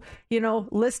new,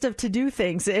 list of to-do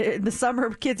things. The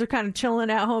summer, kids are kind of chilling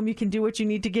at home. You can do what you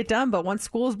need to get done, but once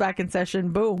school's back in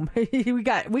session, boom, we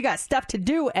got stuff to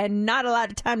do and not a lot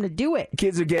of time to do it.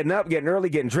 Kids are getting up, getting early,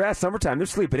 getting dressed. Summertime, they're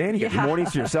sleeping in. You get your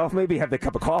mornings to yourself, maybe have the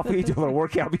cup of coffee, do a little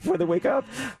workout before they wake up.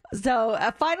 So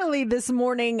finally, this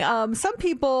morning, some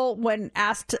people, when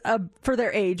asked for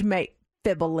their age, may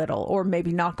fib a little or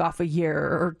maybe knock off a year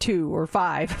or 2 or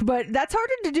 5, but that's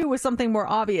harder to do with something more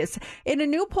obvious. In a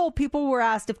new poll, people were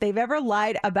asked if they've ever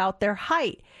lied about their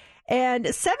height. And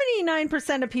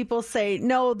 79% of people say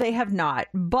no, they have not.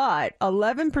 But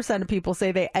 11% of people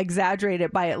say they exaggerate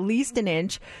it by at least an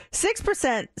inch.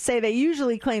 6% say they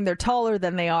usually claim they're taller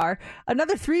than they are.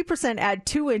 Another 3% add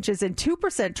 2 inches, and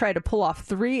 2% try to pull off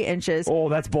 3 inches. Oh,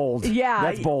 that's bold. Yeah,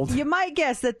 that's bold. You might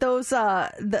guess that those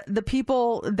the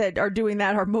people that are doing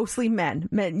that are mostly men,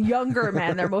 younger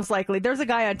men. They're most likely. There's a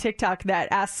guy on TikTok that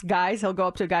asks guys. He'll go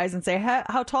up to guys and say,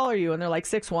 "How tall are you?" And they're like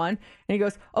 6'1", and he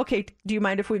goes, "Okay, do you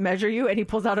mind if we measure you?" And he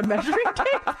pulls out a measuring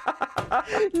tape.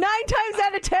 9 times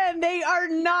out of 10, they are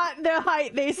not the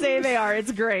height they say they are.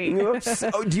 It's great. Oops.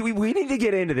 We need to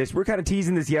get into this. We're kind of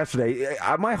teasing this yesterday.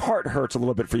 My heart hurts a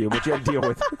little bit for you, what you had to deal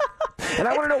with. And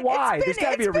I want to know why. There's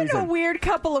got to be a reason. It's been a weird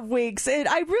couple of weeks. And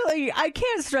I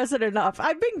can't stress it enough.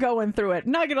 I've been going through it,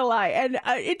 not going to lie. And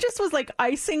it just was like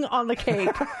icing on the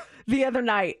cake the other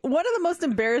night. One of the most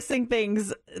embarrassing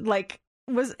things,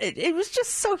 it was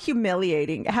just so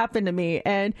humiliating. It happened to me,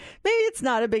 and maybe it's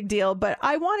not a big deal, but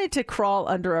I wanted to crawl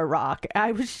under a rock.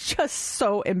 I was just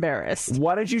so embarrassed.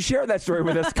 Why don't you share that story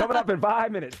with us? Coming up in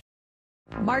 5 minutes.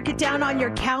 Mark it down on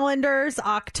your calendars.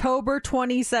 October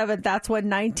 27th. That's when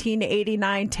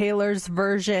 1989 Taylor's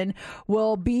version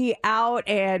will be out,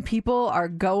 and people are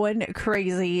going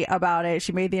crazy about it.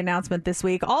 She made the announcement this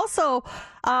week. Also,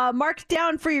 mark it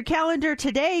down for your calendar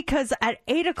today, because at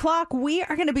 8 o'clock, we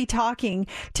are going to be talking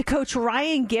to Coach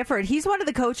Ryan Gifford. He's one of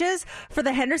the coaches for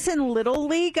the Henderson Little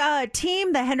League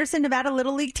team, the Henderson, Nevada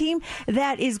Little League team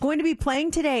that is going to be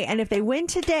playing today. And if they win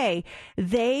today,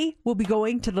 they will be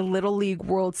going to the Little League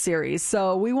World Series.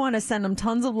 So we want to send them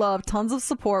tons of love, tons of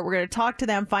support. We're going to talk to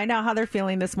them, find out how they're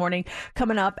feeling this morning,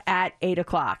 coming up at 8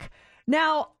 o'clock.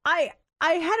 Now, I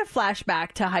had a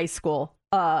flashback to high school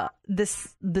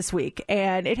this week,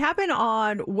 and it happened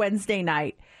on Wednesday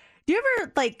night. Do you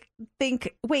ever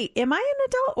think, wait, am I an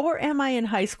adult or am I in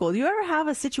high school? Do you ever have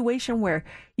a situation where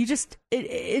you just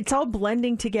it's all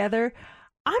blending together?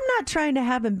 I'm not trying to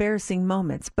have embarrassing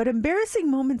moments, but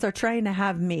embarrassing moments are trying to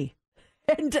have me.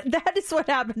 And that is what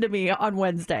happened to me on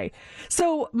Wednesday.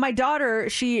 So my daughter,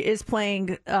 she is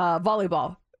playing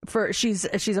volleyball. She's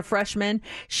a freshman.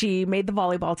 She made the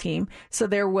volleyball team. So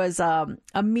there was a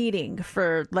meeting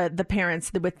for the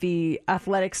parents with the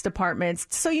athletics departments.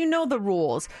 So you know the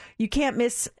rules. You can't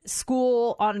miss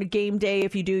school on a game day.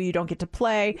 If you do, you don't get to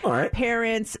play. All right.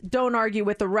 Parents, don't argue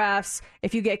with the refs.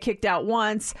 If you get kicked out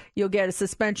once, you'll get a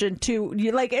suspension too.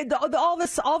 You all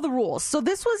the rules. So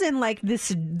this was in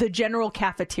the general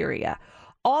cafeteria.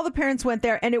 All the parents went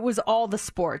there, and it was all the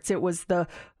sports. It was the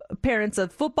parents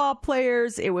of football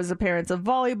players. It was the parents of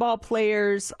volleyball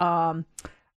players. I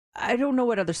don't know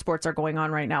what other sports are going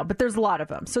on right now, but there's a lot of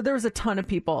them. So there was a ton of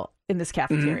people in this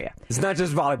cafeteria. Mm-hmm. It's not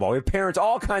just volleyball. We have parents,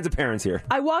 all kinds of parents here.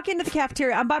 I walk into the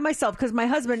cafeteria. I'm by myself because my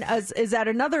husband is at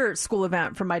another school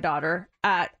event for my daughter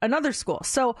at another school.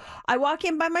 So I walk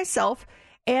in by myself,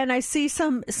 and I see a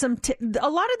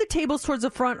lot of the tables towards the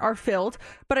front are filled,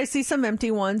 but I see some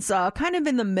empty ones kind of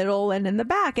in the middle and in the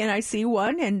back. And I see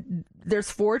one, and there's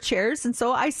 4 chairs. And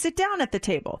so I sit down at the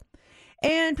table,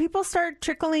 and people start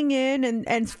trickling in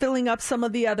and filling up some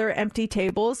of the other empty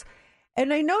tables.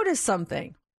 And I notice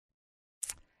something.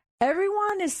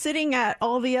 Everyone is sitting at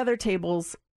all the other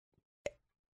tables,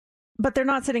 but they're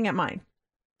not sitting at mine.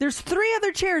 There's 3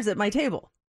 other chairs at my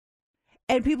table,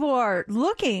 and people are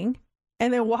looking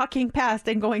and then walking past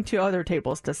and going to other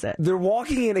tables to sit. They're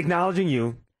walking in, acknocking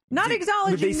you. Not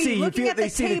acknowledging me, looking at the table. They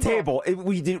see the table.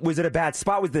 Was it a bad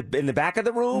spot? Was it in the back of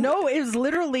the room? No, it was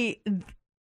literally,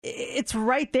 it's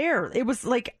right there. It was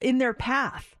like in their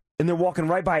path. And they're walking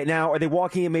right by it now. Are they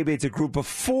walking in? Maybe it's a group of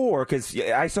 4, because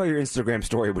I saw your Instagram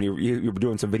story when you were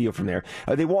doing some video from there.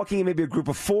 Are they walking in maybe a group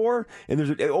of 4, and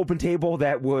there's an open table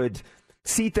that would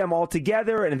seat them all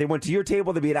together, and if they went to your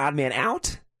table, there'd be an odd man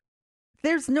out?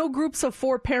 There's no groups of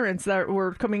 4 parents that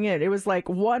were coming in. It was like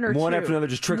one or 2. One after another,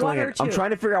 just trickling in. I'm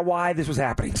trying to figure out why this was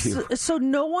happening to you. So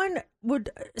no one would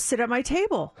sit at my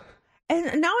table.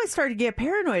 And now I started to get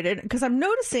paranoid because I'm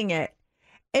noticing it.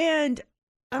 And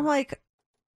I'm like,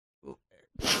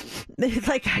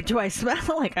 do I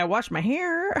smell like I wash my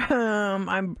hair?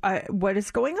 What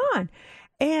is going on?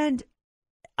 And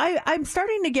I'm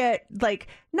starting to get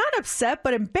not upset,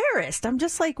 but embarrassed. I'm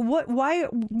just like, what? Why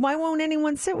won't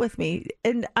anyone sit with me?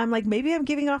 And I'm like, maybe I'm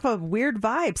giving off a weird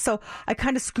vibe. So I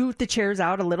kind of scoot the chairs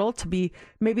out a little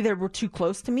maybe they were too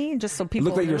close to me, and just so people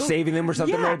look like you're saving them or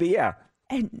something. Yeah. Maybe, yeah.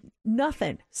 And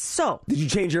nothing. So did you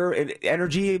change your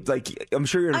energy? I'm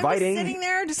sure you're inviting. I'm sitting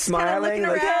there, just smiling, kind of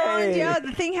looking around. Hey. Yeah,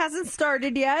 the thing hasn't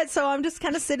started yet, so I'm just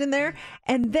kind of sitting there,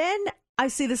 and then I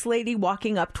see this lady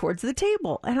walking up towards the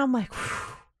table, and I'm like,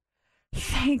 whew.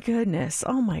 Thank goodness.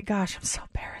 Oh my gosh, I'm so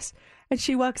embarrassed. And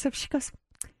she walks up, she goes,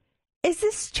 "Is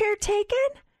this chair taken?"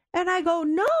 And I go,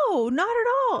 "No, not at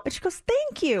all." And she goes,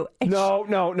 "Thank you." And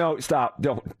no, stop.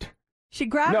 Don't. She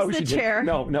grabs the chair.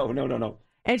 No.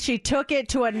 And she took it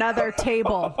to another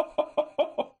table.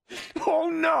 Oh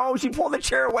no, she pulled the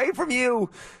chair away from you.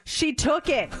 She took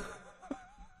it.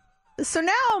 So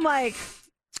now I'm like,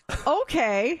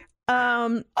 okay.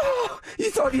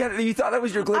 You thought that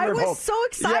was your glimmer of hope. I was so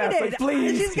excited. Yes,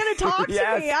 please. She's going to talk to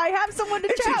me. I have someone to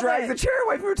chat with. She drags the chair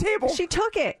away from your table. She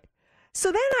took it.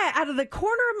 So then out of the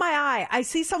corner of my eye, I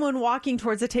see someone walking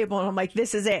towards the table, and I'm like,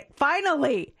 this is it.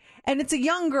 Finally. And it's a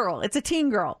young girl. It's a teen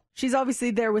girl. She's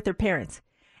obviously there with her parents.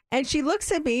 And she looks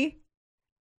at me,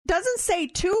 doesn't say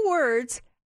 2 words,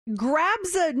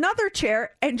 grabs another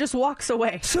chair, and just walks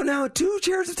away. So now 2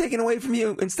 chairs are taken away from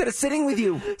you instead of sitting with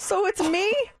you. So it's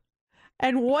me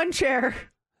and 1 chair,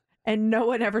 and no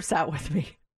one ever sat with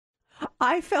me.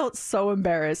 I felt so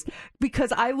embarrassed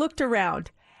because I looked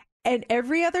around and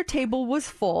every other table was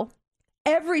full.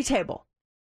 Every table.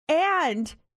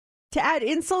 And to add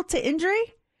insult to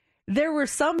injury, there were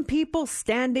some people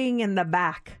standing in the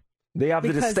back. They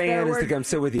opted to stand to come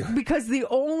sit with you. Because the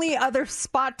only other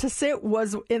spot to sit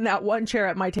was in that one chair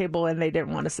at my table, and they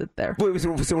didn't want to sit there.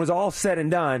 So it was all said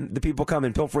and done. The people come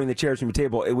and pilfering the chairs from your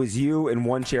table. It was you and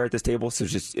one chair at this table, so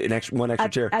it's just one extra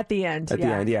chair. At the end. At the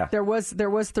end, yeah. There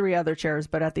was 3 other chairs,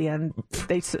 but at the end,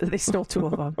 they stole 2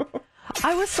 of them.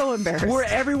 I was so embarrassed. Where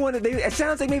everyone, it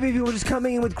sounds like maybe people were just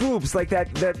coming in with groups. Like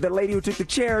that lady who took the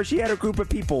chair, she had a group of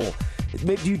people.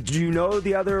 Do you know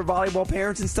the other volleyball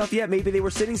parents and stuff yet? Maybe they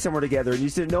were sitting somewhere together and you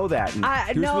just didn't know that.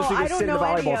 I don't know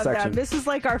any of them. This was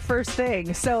like our first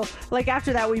thing. So like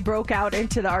after that, we broke out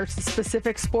into our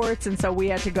specific sports, and so we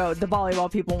had to go. The volleyball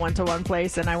people went to one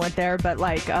place, and I went there. But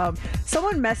like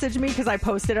someone messaged me because I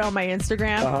posted it on my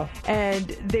Instagram, and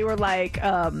they were like.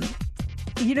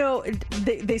 You know,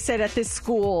 they said at this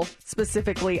school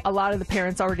specifically, a lot of the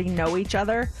parents already know each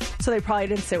other, so they probably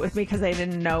didn't sit with me because they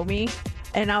didn't know me.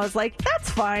 And I was like, that's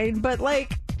fine, but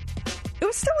like, it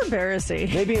was still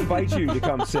embarrassing. Maybe invite you to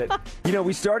come sit. You know,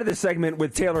 we started this segment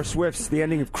with Taylor Swift's The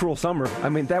Ending of Cruel Summer. I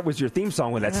mean, that was your theme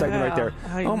song with that segment right there.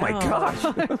 Oh my gosh.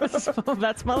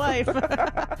 That's my life.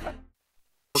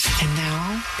 And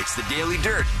now, it's the Daily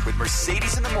Dirt with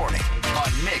Mercedes in the Morning on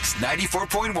Mix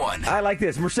 94.1. I like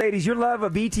this. Mercedes, your love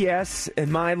of BTS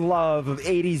and my love of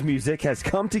 80s music has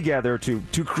come together to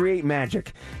create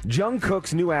magic.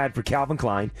 Jungkook's new ad for Calvin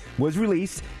Klein was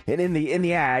released, and in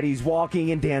the ad, he's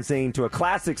walking and dancing to a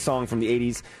classic song from the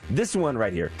 80s. This one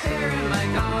right here.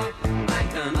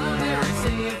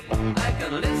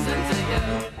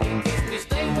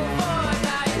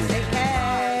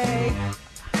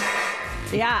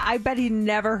 Yeah, I bet he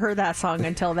never heard that song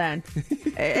until then.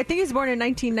 I think he was born in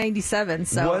 1997,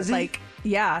 so was he? Like,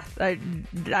 yeah,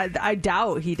 I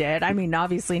doubt he did. I mean,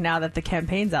 obviously now that the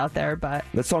campaign's out there, but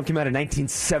that song came out in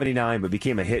 1979, but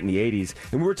became a hit in the 80s.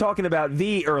 And we were talking about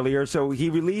V earlier, so he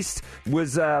released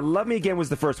 "Love Me Again" was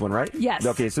the first one, right? Yes.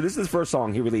 Okay, so this is the first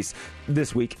song he released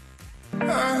this week.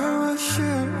 I wish you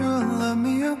would love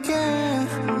me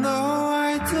again. No,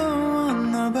 I don't want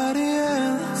nobody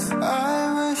else.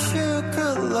 I wish you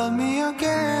could love me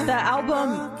again. The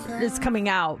album is coming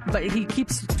out, but he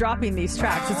keeps dropping these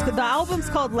tracks. The album's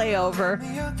called Layover.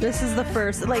 This is the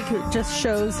first, like, it just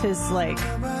shows his, like,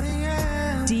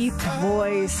 deep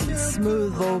voice,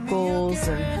 smooth vocals,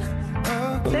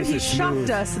 and then he shocked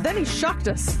us. Then he shocked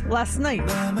us last night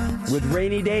with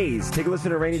Rainy Days. Take a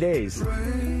listen to Rainy Days.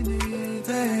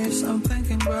 Days, I'm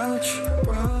thinking about you.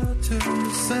 What to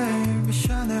say? Wish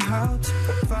I knew how to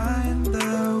find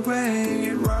a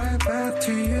way right back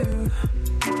to you.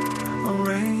 On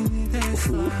rainy days,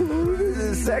 this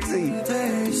is sexy.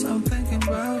 Days, I'm thinking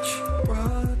about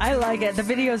you. I like it. The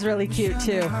video's really cute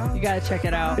too. You gotta check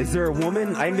it out. Is there a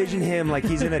woman? I envision him like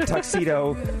he's in a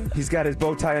tuxedo. He's got his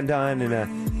bow tie undone, and a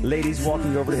lady's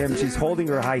walking over to him. She's holding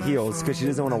her high heels because she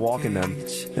doesn't want to walk in them.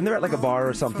 And they're at like a bar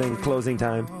or something, closing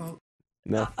time.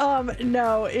 No.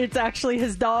 No, it's actually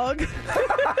his dog.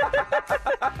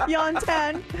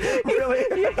 Yontan. Really?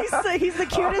 He's the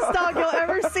cutest dog you'll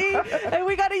ever see. And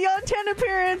we got a Yontan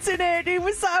appearance in it.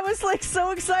 I was like so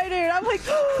excited. I'm like,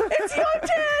 oh, it's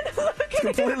Yontan. Look at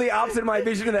completely it. opposite my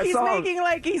vision of that song.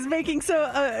 He's making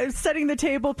setting the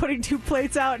table, putting 2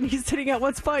 plates out, and he's sitting at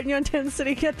one spot, and Yontan's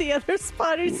sitting at the other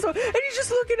spot. And he's just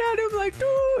looking at him like,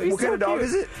 oh, he's what kind of dog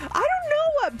is it? I don't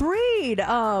know what breed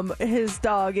his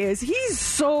dog is. He's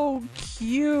so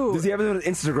cute. Does he have it on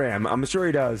Instagram? I'm sure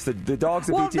he does. The dogs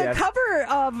of BTS. The cover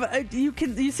of you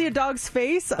see a dog's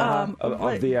face of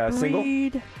the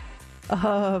single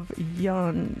of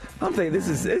Yon. I'm thinking this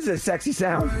is a sexy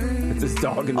sound. It's this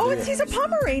dog in the video. He's a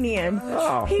Pomeranian.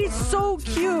 Oh, he's so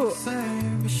cute.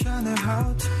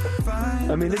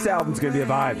 I mean, this album's gonna be a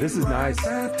vibe. This is nice.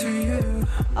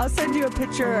 I'll send you a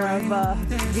picture of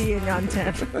V and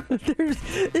Yontan.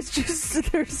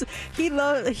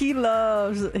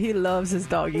 He loves his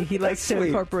doggy. He likes to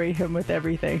incorporate him with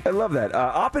everything. I love that.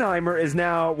 Oppenheimer is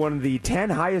now one of the 10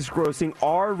 highest-grossing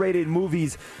R-rated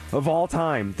movies of all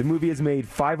time. The movie has made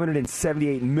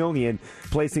 $578 million,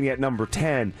 placing it at number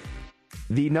 10.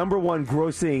 The number one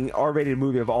grossing R-rated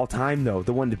movie of all time, though,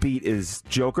 the one to beat is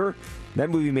Joker. That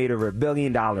movie made over $1 billion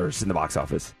in the box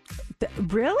office.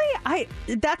 Really?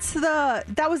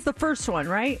 That was the first one,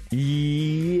 right?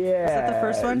 Yeah. Was that the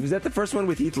first one? Was that the first one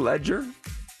with Heath Ledger?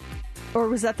 Or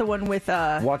was that the one with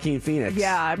Joaquin Phoenix?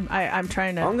 Yeah, I'm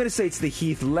trying to. I'm going to say it's the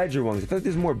Heath Ledger one. I feel like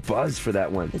there's more buzz for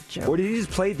that one. Or did he just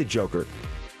play the Joker?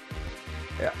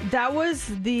 That was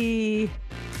the.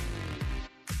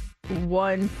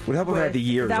 one. What happened had the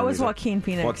years? That on was these? Joaquin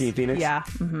Phoenix. Joaquin Phoenix? Yeah.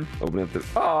 Mm-hmm. Open up the.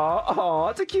 Oh,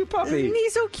 it's a cute puppy. Isn't he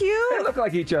so cute? They look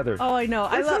like each other. Oh, I know.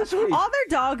 That's I love so sweet. all their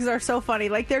dogs are so funny.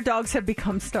 Like their dogs have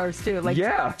become stars too. Like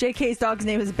Yeah. JK's dog's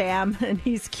name is Bam, and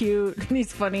he's cute and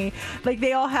he's funny. Like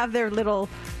they all have their little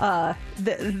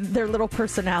their little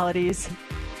personalities.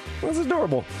 That's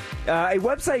adorable. A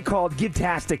website called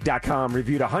Givetastic.com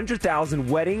reviewed 100,000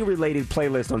 wedding-related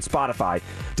playlists on Spotify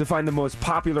to find the most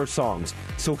popular songs.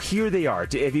 So here they are.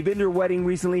 Have you been to a wedding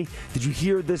recently? Did you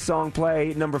hear this song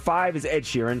play? Number 5 is Ed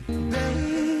Sheeran.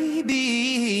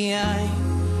 Baby,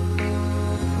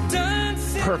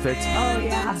 Perfect. Oh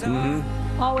yeah.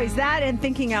 Mm-hmm. Always that and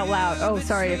Thinking Out Loud. Oh,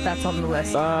 sorry if that's on the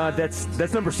list.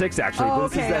 That's number 6 actually. Oh,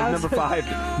 This okay. is number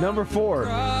 5. Number 4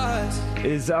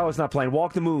 is it's not playing.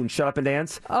 Walk the Moon, Shut Up and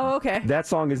Dance. Oh, okay. That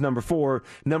song is number 4.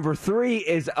 Number 3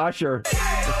 is Usher.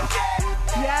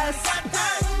 Yes.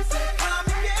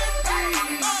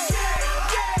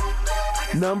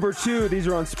 Number 2, these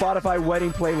are on Spotify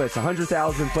wedding playlists.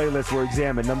 100,000 playlists were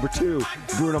examined. Number 2,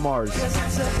 Bruno Mars.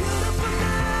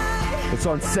 It's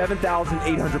on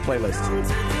 7,800 playlists.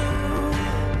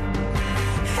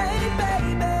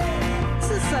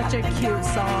 This is such a cute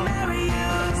song.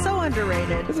 So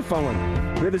underrated. It's a fun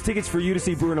one. We have those tickets for you to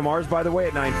see Bruno Mars, by the way,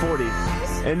 at 9:40.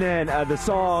 And then the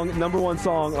song, number 1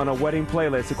 song on a wedding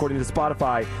playlist, according to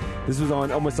Spotify. This was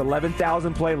on almost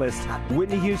 11,000 playlists.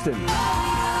 Whitney Houston.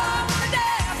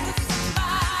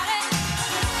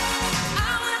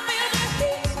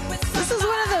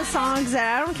 Songs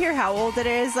that I don't care how old it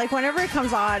is. Like whenever it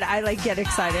comes on, I like get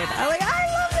excited. I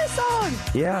love this song.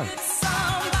 Yeah.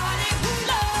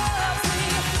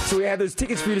 So we have those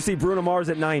tickets for you to see Bruno Mars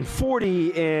at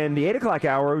 9:40 in the 8 o'clock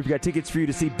hour. We've got tickets for you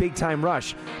to see Big Time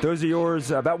Rush. Those are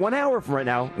yours about 1 hour from right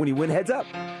now when you win Heads Up.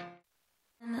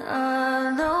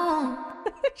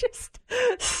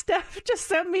 Steph just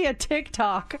sent me a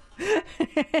TikTok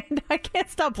and I can't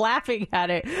stop laughing at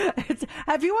it.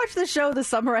 Have you watched the show The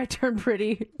Summer I Turned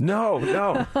Pretty? No.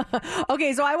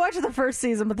 Okay, so I watched the first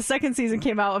season, but the second season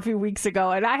came out a few weeks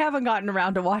ago and I haven't gotten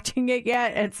around to watching it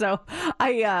yet. And so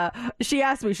she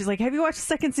asked me, she's like, have you watched the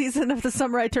second season of The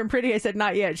Summer I Turned Pretty? I said,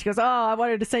 not yet. She goes, oh, I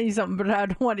wanted to send you something, but I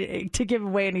don't want to give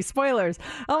away any spoilers.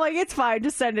 I'm like, it's fine.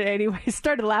 Just send it anyway.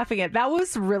 Started laughing at it. That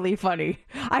was really funny.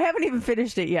 I haven't even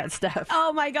finished it yet, Steph.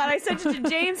 Oh my God, I sent it to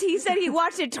James. He said he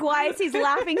watched it twice. He's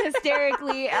laughing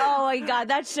hysterically. Oh my God,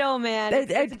 that show, man.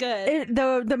 It's good.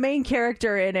 The main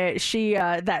character in it, she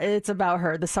that it's about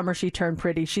her. The summer she turned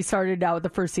pretty. She started out with the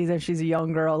first season. She's a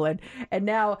young girl, and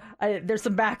now there's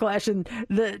some backlash. And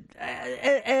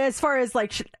as far as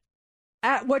like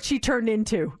at what she turned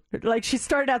into, like she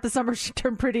started out the summer she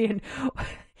turned pretty, and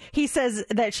he says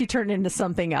that she turned into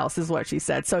something else, is what she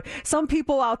said. So some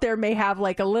people out there may have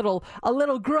like a little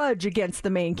grudge against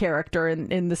the main character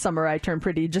in The Summer I Turned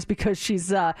Pretty, just because she's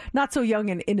not so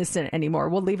young and innocent anymore.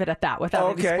 We'll leave it at that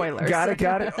without any spoilers.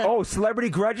 Got it. Oh,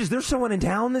 celebrity grudges. There's someone in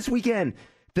town this weekend.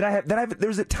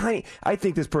 There's a tiny, I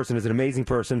think this person is an amazing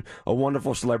person, a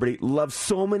wonderful celebrity, loves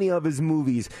so many of his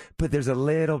movies, but there's a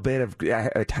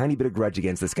tiny bit of grudge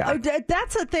against this guy.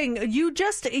 That's the thing.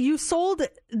 You sold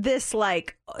this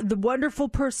like the wonderful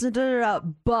person,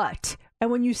 but, and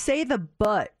when you say the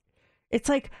but, it's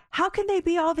like, how can they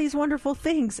be all these wonderful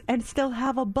things and still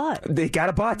have a but? They got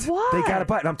a but. What? They got a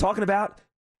but. And I'm talking about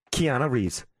Keanu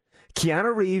Reeves.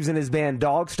 Keanu Reeves and his band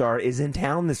Dogstar is in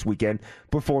town this weekend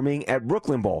performing at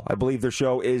Brooklyn Bowl. I believe their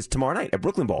show is tomorrow night at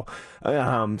Brooklyn Bowl.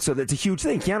 So that's a huge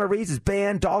thing. Keanu Reeves, his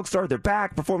band Dogstar, they're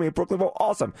back performing at Brooklyn Bowl.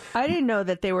 Awesome. I didn't know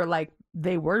that they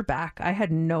were back. I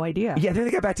had no idea. Yeah, I think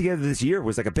they got back together this year. It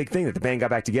was like a big thing that the band got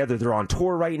back together. They're on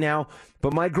tour right now.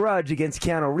 But my grudge against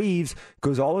Keanu Reeves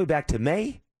goes all the way back to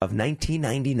May of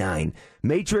 1999.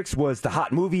 Matrix was the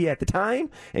hot movie at the time,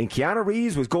 and Keanu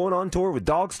Reeves was going on tour with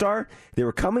Dogstar. They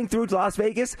were coming through to Las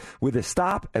Vegas with a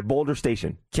stop at Boulder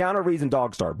Station. Keanu Reeves and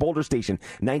Dogstar, Boulder Station,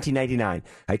 1999.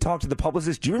 I talked to the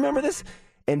publicist. Do you remember this?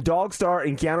 And Dogstar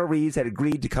and Keanu Reeves had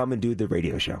agreed to come and do the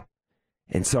radio show.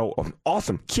 And so,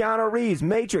 awesome. Keanu Reeves,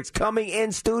 Matrix, coming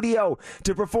in studio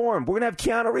to perform. We're going to have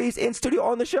Keanu Reeves in studio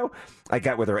on the show. I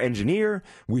got with our engineer.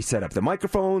 We set up the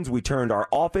microphones. We turned our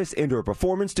office into a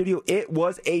performance studio. It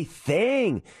was a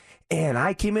thing. And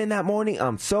I came in that morning.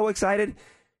 I'm so excited.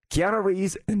 Keanu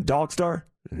Reeves and Dogstar,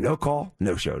 no call,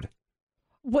 no showed.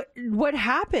 What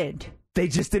happened? They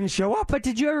just didn't show up. But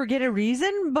did you ever get a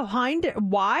reason behind it?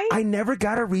 Why? I never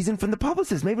got a reason from the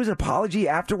publicist. Maybe it was an apology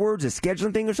afterwards, a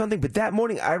scheduling thing or something. But that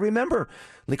morning, I remember,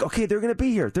 like, okay, they're going to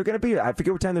be here. They're going to be here. I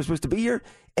forget what time they're supposed to be here.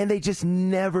 And they just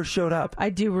never showed up.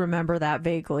 I do remember that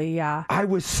vaguely, yeah. I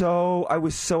was so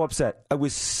upset. I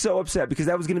was so upset because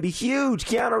that was going to be huge.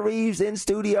 Keanu Reeves in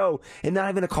studio and not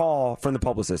even a call from the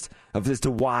publicist as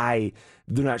to why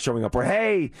they're not showing up. Or,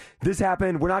 hey, this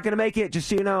happened. We're not going to make it, just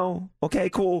so you know. Okay,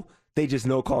 cool. They just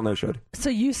no call, no showed. So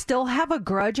you still have a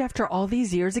grudge after all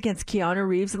these years against Keanu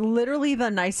Reeves, literally the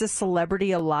nicest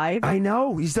celebrity alive? I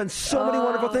know. He's done so many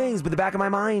wonderful things, but the back of my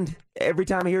mind, every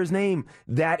time I hear his name,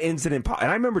 that incident.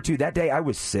 And I remember, too, that day I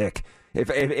was sick. If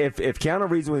Keanu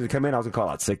Reeves was to come in, I was going to call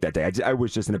out sick that day. I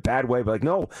was just in a bad way, but like,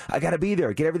 no, I got to be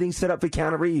there. Get everything set up for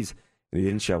Keanu Reeves. And he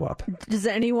didn't show up. Does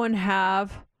anyone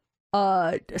have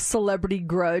a celebrity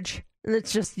grudge?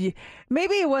 It's just,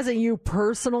 maybe it wasn't you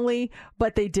personally,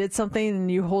 but they did something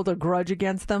and you hold a grudge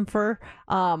against them for.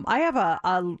 I have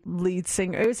a lead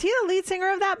singer. Is he the lead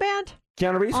singer of that band?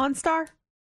 Keanu Reeves? OnStar?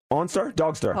 OnStar?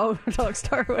 Dogstar. Oh,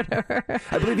 Dogstar, whatever.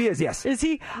 I believe he is, yes. Is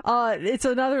he? It's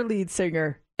another lead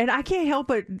singer. And I can't help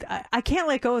but, I can't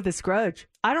let go of this grudge.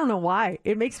 I don't know why.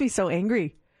 It makes me so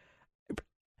angry.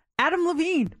 Adam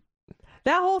Levine.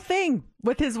 That whole thing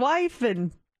with his wife and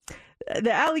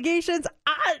the allegations,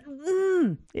 I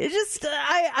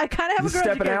kind of have a grudge.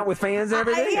 Stepping out with fans and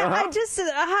everything?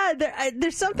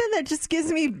 There's something that just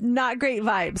gives me not great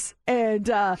vibes. And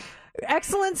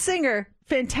excellent singer,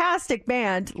 fantastic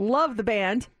band, love the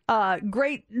band,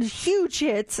 great, huge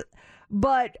hits,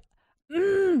 but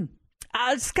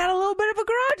I just got a little bit of a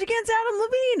grudge against Adam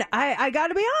Levine. I got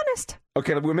to be honest.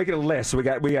 Okay, we're making a list. So we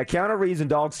got Keanu Reeves and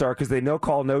Dogstar because they no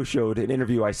call, no showed an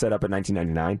interview I set up in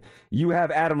 1999. You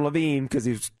have Adam Levine because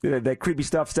he's that creepy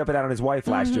stuff stepping out on his wife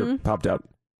last year popped up.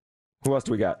 Who else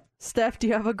do we got? Steph, do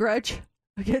you have a grudge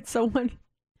against someone?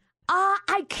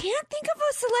 I can't think of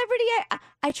a celebrity.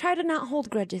 I try to not hold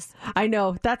grudges. I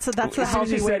know that's a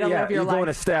healthy way to live your life. You're going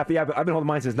to Steph. Yeah, I've been holding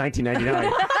mine since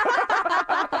 1999.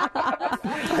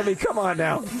 I mean, come on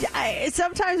now.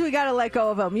 Sometimes we got to let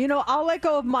go of them. You know, I'll let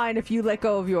go of mine if you let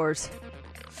go of yours.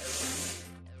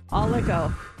 I'll let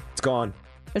go. It's gone.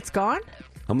 It's gone?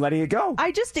 I'm letting it go.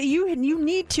 You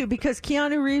need to, because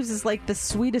Keanu Reeves is like the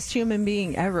sweetest human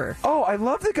being ever. Oh, I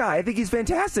love the guy. I think he's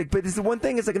fantastic. But it's the one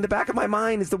thing, it's like in the back of my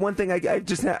mind, is the one thing I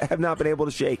just have not been able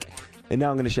to shake. And now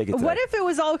I'm going to shake it today. What if it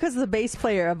was all because of the bass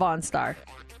player of OnStar?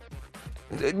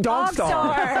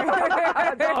 Dogstar.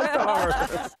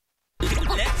 Dogstar.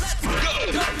 Let's go.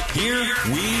 Here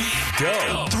we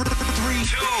go. 3,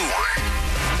 2.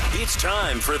 It's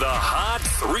time for the Hot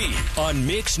 3 on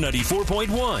Mix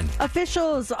 94.1.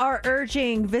 Officials are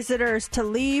urging visitors to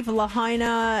leave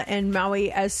Lahaina and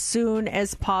Maui as soon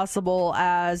as possible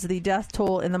as the death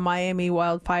toll in the Miami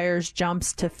wildfires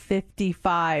jumps to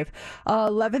 55.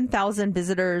 11,000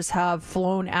 visitors have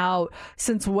flown out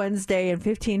since Wednesday, and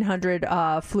 1,500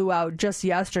 flew out just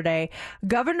yesterday.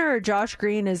 Governor Josh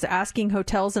Green is asking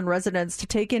hotels and residents to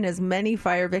take in as many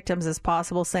fire victims as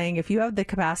possible, saying if you have the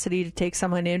capacity to take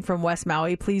someone in from West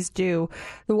Maui, please do.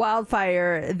 The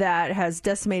wildfire that has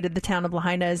decimated the town of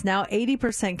Lahaina is now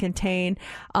 80% contained,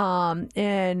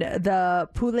 and the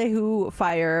Pulehu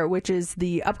fire, which is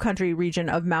the upcountry region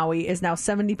of Maui, is now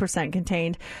 70%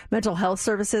 contained. Mental health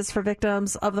services for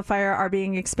victims of the fire are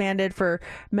being expanded for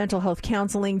mental health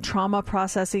counseling, trauma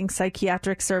processing,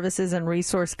 psychiatric services, and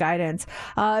resource guidance.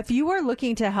 If you are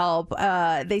looking to help,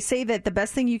 they say that the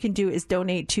best thing you can do is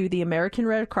donate to the American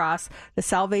Red Cross, the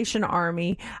Salvation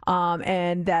Army,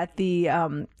 and that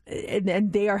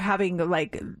and they are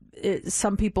having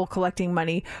some people collecting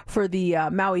money for the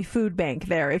Maui Food Bank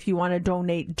there if you want to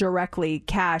donate directly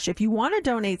cash. If you want to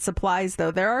donate supplies,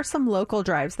 though, there are some local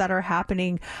drives that are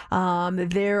happening.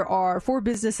 There are 4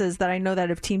 businesses that I know that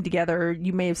have teamed together.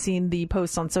 You may have seen the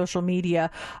posts on social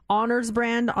media. Honors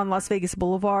Brand on Las Vegas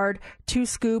Boulevard, 2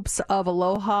 Scoops of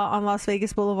Aloha on Las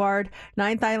Vegas Boulevard,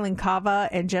 9th Island Kava,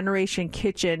 and Generation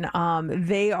Kitchen.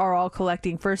 They are all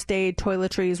collecting first aid,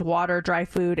 toiletries, water, dry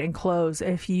food, and clothes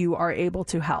if you are able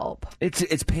to help.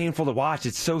 It's painful to watch.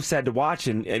 It's so sad to watch.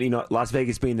 And you know, Las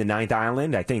Vegas being the 9th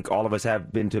island, I think all of us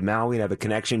have been to Maui and have a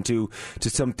connection to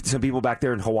some people back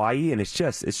there in Hawaii. And it's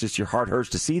just your heart hurts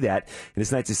to see that. And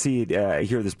it's nice to see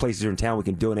here there's places in town we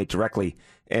can donate directly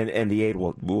and the aide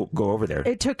will go over there.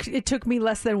 It took me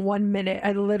less than 1 minute.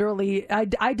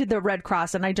 I did the Red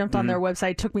Cross and I jumped on their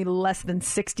website. It took me less than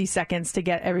 60 seconds to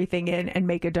get everything in and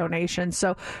make a donation.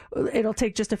 So it'll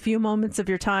take just a few moments of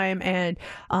your time, and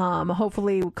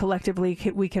hopefully collectively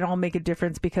we can all make a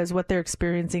difference, because what they're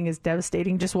experiencing is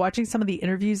devastating. Just watching some of the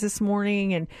interviews this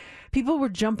morning, and people were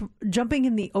jumping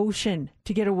in the ocean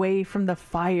to get away from the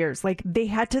fires. Like, they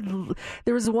had to,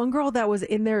 there was one girl that was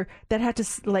in there that had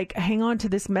to like hang on to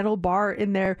this metal bar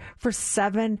in there for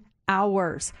 7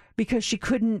 hours because she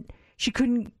couldn't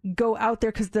go out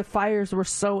there because the fires were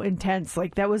so intense.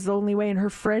 Like, that was the only way. And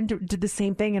her friend did the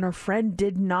same thing, and her friend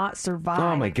did not survive.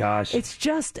 Oh my gosh. It's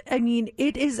just, I mean,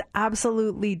 it is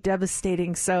absolutely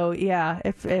devastating. So yeah,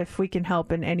 if we can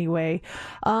help in any way.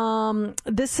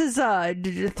 This is,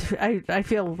 I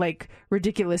feel like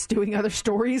ridiculous doing other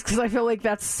stories because I feel like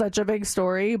that's such a big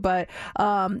story, but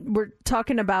we're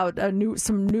talking about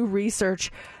some new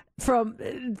research from,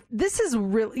 this is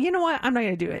really, you know what, I'm not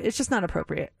going to do it. It's just not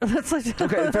appropriate. That's like,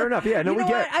 okay, fair enough. Yeah, no, we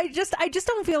get it. I just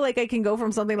don't feel like I can go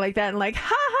from something like that and like,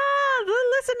 ha ha,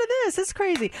 listen to this. It's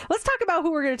crazy. Let's talk about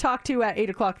who we're going to talk to at 8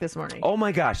 o'clock this morning. Oh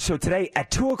my gosh. So today at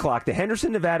 2 o'clock, the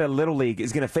Henderson, Nevada Little League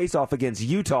is going to face off against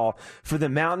Utah for the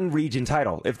Mountain Region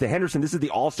title. If the Henderson, this is the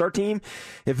all-star team,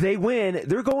 if they win,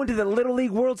 they're going to the Little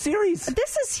League World Series.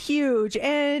 This is huge,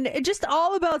 and just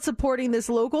all about supporting this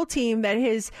local team that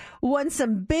has won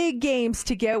some big games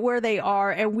to get where they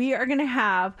are. And we are going to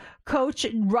have Coach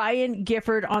Ryan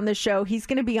Gifford on the show. He's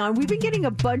going to be on. We've been getting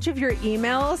a bunch of your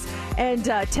emails and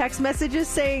text messages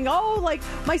saying, oh, like,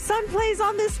 my son plays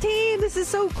on this team. This is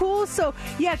so cool. So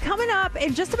yeah, coming up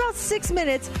in just about 6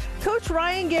 minutes, Coach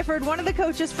Ryan Gifford, one of the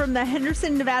coaches from the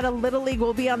Henderson, Nevada Little League,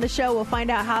 will be on the show. We'll find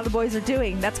out how the boys are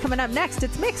doing. That's coming up next.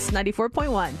 It's Mix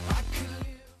 94.1.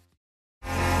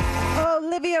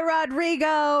 Olivia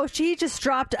Rodrigo, she just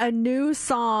dropped a new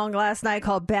song last night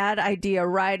called Bad Idea,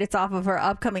 Right? It's off of her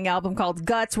upcoming album called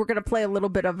Guts. We're going to play a little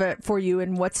bit of it for you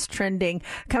in What's Trending.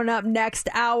 Coming up next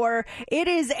hour, it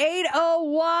is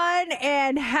 8:01,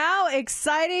 and how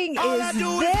exciting is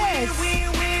this?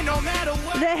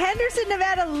 The Henderson,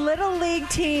 Nevada Little League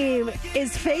team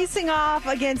is facing off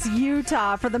against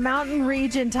Utah for the Mountain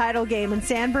Region title game in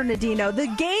San Bernardino. The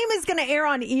game is going to air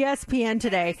on ESPN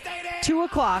today, 2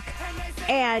 o'clock.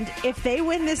 And if they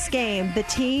win this game, the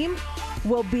team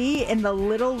will be in the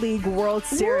Little League World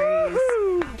Series.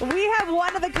 Woo-hoo! We have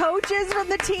one of the coaches from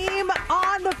the team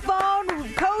on the phone,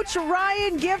 Coach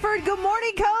Ryan Gifford. Good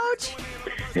morning, Coach.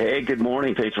 Hey, good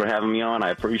morning. Thanks for having me on.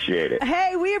 I appreciate it.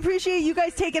 Hey, we appreciate you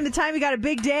guys taking the time. You got a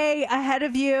big day ahead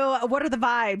of you. What are the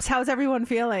vibes? How's everyone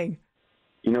feeling?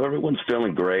 You know, everyone's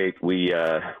feeling great. We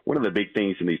one of the big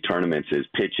things in these tournaments is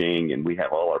pitching, and we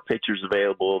have all our pitchers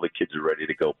available. The kids are ready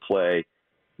to go play.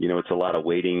 You know, it's a lot of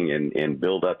waiting and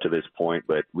build up to this point,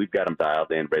 but we've got them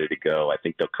dialed in, ready to go. I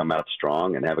think they'll come out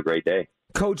strong and have a great day.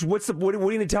 Coach, what are you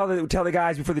going to tell the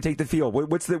guys before they take the field?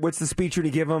 What's the speech you're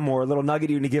going to give them, or a little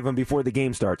nugget you're going to give them before the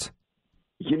game starts?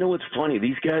 You know, what's funny?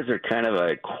 These guys are kind of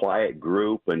a quiet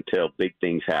group until big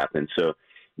things happen. So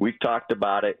we've talked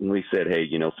about it, and we said, hey,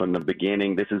 you know, from the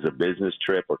beginning, this is a business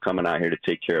trip. We're coming out here to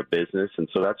take care of business. And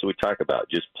so that's what we talk about,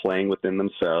 just playing within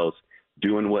themselves,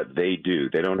 doing what they do.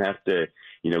 They don't have to,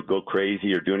 you know, go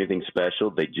crazy or do anything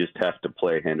special. They just have to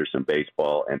play Henderson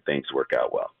baseball, and things work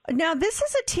out well. Now, this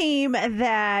is a team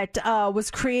that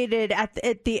was created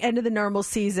at the end of the normal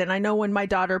season. I know when my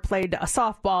daughter played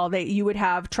softball, that you would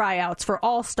have tryouts for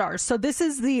all-stars. So this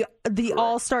is the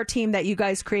all-star team that you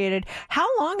guys created. How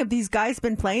long have these guys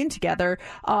been playing together?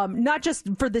 Not just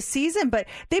for the season, but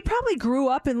they probably grew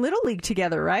up in Little League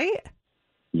together, right?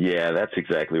 Yeah, that's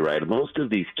exactly right. Most of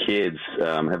these kids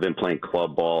have been playing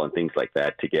club ball and things like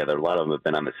that together. A lot of them have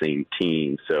been on the same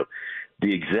team. So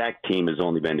the exact team has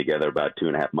only been together about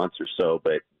 2.5 months or so,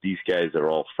 but these guys are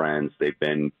all friends. They've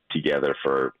been together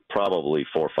for probably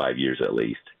 4 or 5 years at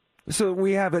least. So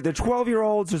we have the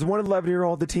 12-year-olds. There's one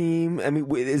 11-year-old the team. I mean,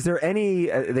 is there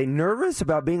any? Are they nervous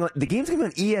about being the game's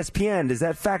going to be on ESPN? Does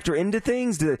that factor into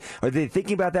things? Are they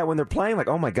thinking about that when they're playing? Like,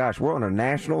 oh my gosh, we're on a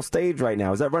national stage right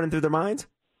now. Is that running through their minds?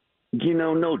 You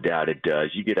know, no doubt it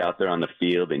does. You get out there on the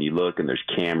field and you look, and there's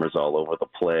cameras all over the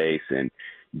place, and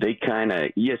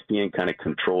ESPN kind of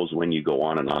controls when you go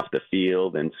on and off the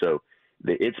field. And so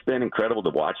it's been incredible to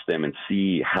watch them and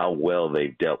see how well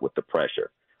they've dealt with the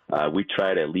pressure. We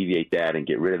try to alleviate that and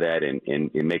get rid of that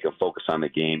and make them focus on the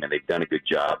game, and they've done a good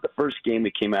job. The first game,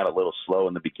 we came out a little slow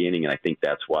in the beginning, and I think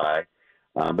that's why.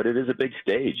 But it is a big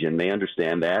stage, and they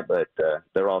understand that, but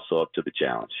they're also up to the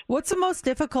challenge. What's the most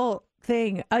difficult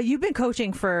thing? You've been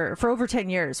coaching for over 10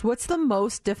 years. What's the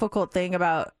most difficult thing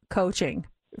about coaching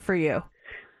for you?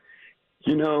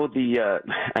 You know,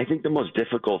 I think the most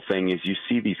difficult thing is you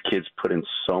see these kids put in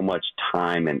so much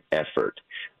time and effort.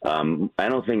 I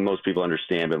don't think most people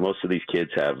understand, but most of these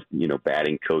kids have,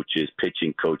 batting coaches,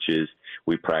 pitching coaches.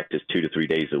 We practice 2 to 3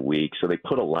 days a week. So they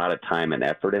put a lot of time and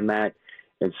effort in that.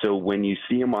 And so when you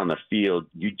see them on the field,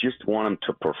 you just want them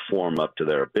to perform up to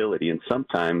their ability. And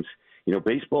sometimes,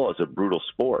 baseball is a brutal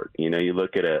sport. You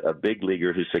look at a big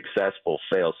leaguer who's successful,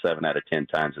 fails 7 out of 10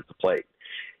 times at the plate.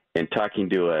 And talking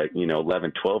to a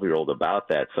 11, 12-year-old about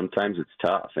that, sometimes it's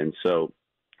tough. And so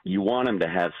you want them to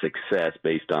have success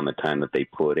based on the time that they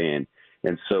put in.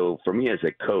 And so for me as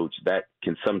a coach, that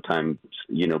can sometimes,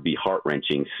 be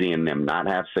heart-wrenching seeing them not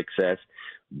have success,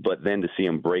 but then to see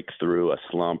them break through a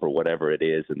slump or whatever it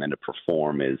is and then to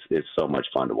perform is so much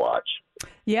fun to watch.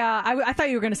 Yeah, I thought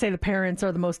you were going to say the parents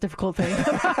are the most difficult thing.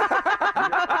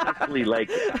 Honestly,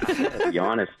 to be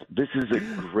honest, this is a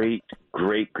great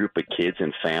group of kids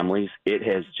and families. It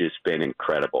has just been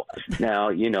incredible. Now,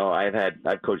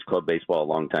 I've coached club baseball a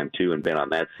long time too and been on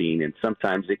that scene, and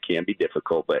sometimes it can be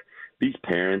difficult, but these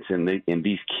parents and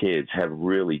these kids have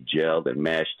really gelled and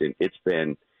meshed, and it's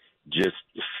been just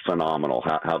phenomenal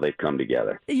how they've come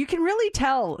together. You can really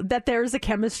tell that there's a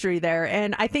chemistry there,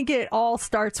 and I think it all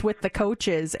starts with the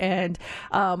coaches and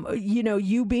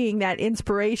you being that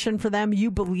inspiration for them,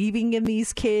 you believing in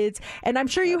these kids, and I'm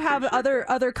sure you have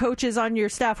other coaches on your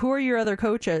staff. Who are your other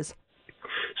coaches?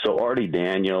 So Artie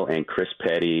Daniel and Chris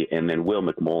Petty, and then Will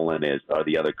McMullen are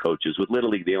the other coaches. With Little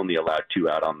League, they only allow 2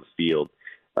 out on the field.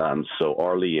 So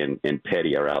Arlie and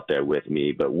Petty are out there with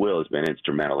me, but Will has been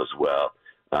instrumental as well.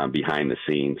 Behind the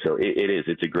scenes. So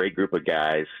it's a great group of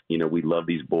guys. We love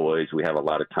these boys. We have a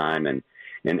lot of time and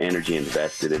energy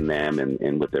invested in them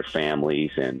and with their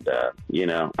families. And,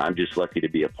 I'm just lucky to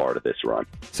be a part of this run.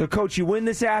 So, Coach, you win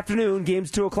this afternoon. Game's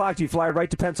 2 o'clock. Do you fly right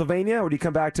to Pennsylvania, or do you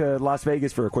come back to Las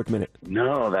Vegas for a quick minute?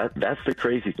 No, that's the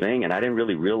crazy thing. And I didn't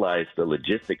really realize the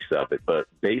logistics of it. But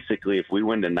basically, if we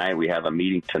win tonight, we have a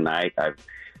meeting tonight. I've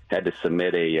had to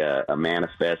submit a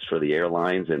manifest for the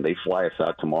airlines, and they fly us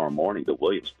out tomorrow morning to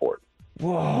Williamsport.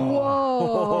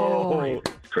 Whoa.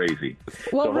 It's crazy.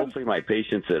 Well, so hopefully my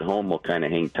patients at home will kind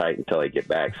of hang tight until I get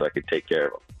back so I can take care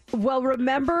of them. Well,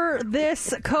 remember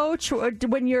this, Coach,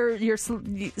 when you're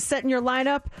setting your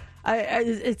lineup.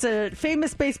 It's a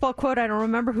famous baseball quote. I don't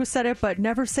remember who said it, but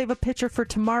never save a pitcher for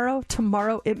tomorrow.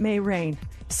 Tomorrow it may rain.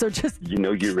 So just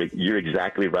you're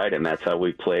exactly right, and that's how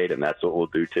we played, and that's what we'll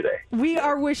do today. We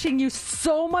are wishing you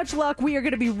so much luck. We are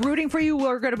going to be rooting for you.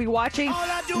 We're going to be watching.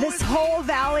 This whole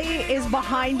valley is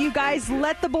behind you guys.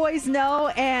 Let the boys know,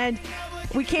 and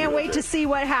we can't wait to see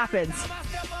what happens.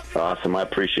 Awesome. I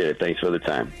appreciate it. Thanks for the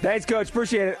time. Thanks, Coach.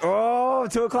 Appreciate it. 2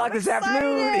 o'clock this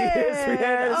afternoon. Yes,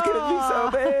 it's going to be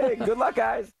so big. Good luck,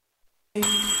 guys.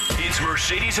 It's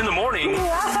Mercedes in the Morning.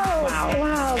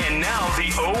 Wow. And now the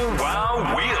Oh Wow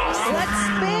Wheel. Let's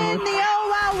spin the Oh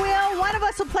Wow Wheel. One of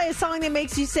us will play a song that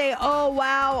makes you say, oh,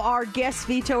 wow. Our guest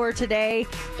vetoer today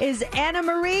is Anna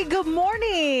Marie. Good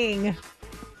morning.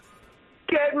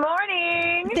 Good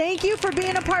morning. Thank you for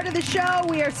being a part of the show.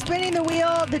 We are spinning the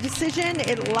wheel. The decision,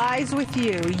 it lies with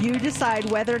you. You decide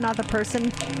whether or not the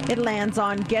person it lands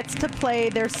on gets to play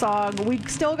their song. We've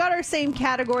still got our same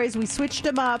categories. We switched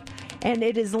them up, and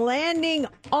it is landing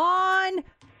on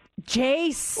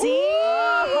JC.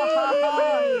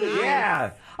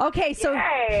 Yeah. Okay, so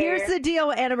here's the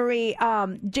deal, Anna Marie.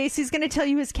 JC's going to tell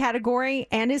you his category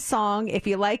and his song. If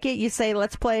you like it, you say,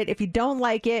 let's play it. If you don't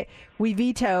like it, we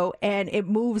veto, and it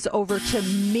moves over to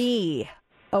me.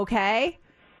 Okay?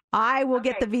 I will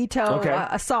get the veto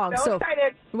a song. So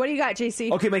excited. What do you got,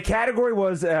 JC? Okay, my category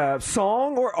was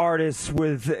song or artist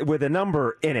with a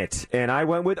number in it. And I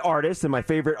went with artist, and my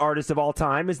favorite artist of all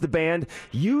time is the band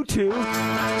U2.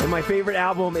 And my favorite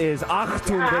album is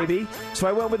Achtung, Baby. So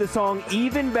I went with the song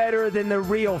Even Better Than the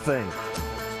Real Thing.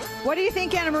 What do you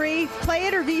think, Anna Marie? Play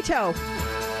it or veto?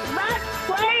 Let's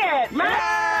play it.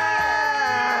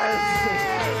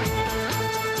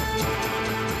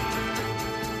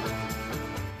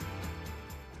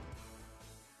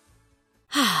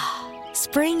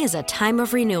 Spring is a time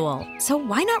of renewal, so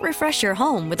why not refresh your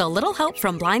home with a little help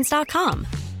from Blinds.com?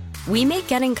 We make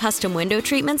getting custom window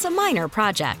treatments a minor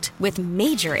project with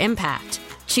major impact.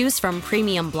 Choose from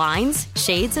premium blinds,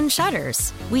 shades, and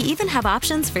shutters. We even have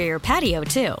options for your patio,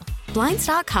 too.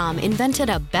 Blinds.com invented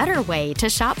a better way to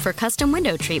shop for custom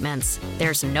window treatments.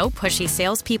 There's no pushy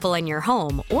salespeople in your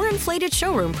home or inflated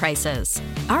showroom prices.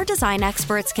 Our design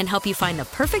experts can help you find the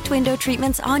perfect window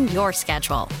treatments on your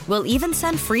schedule. We'll even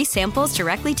send free samples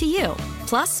directly to you.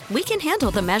 Plus, we can handle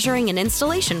the measuring and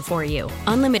installation for you.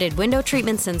 Unlimited window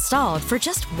treatments installed for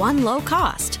just one low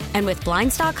cost. And with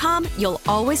Blinds.com, you'll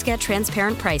always get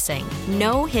transparent pricing.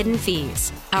 No hidden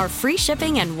fees. Our free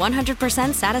shipping and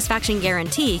 100% satisfaction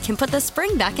guarantee can put the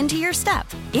spring back into your step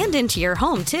and into your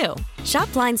home, too.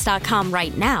 Shop Blinds.com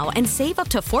right now and save up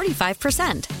to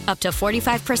 45%. Up to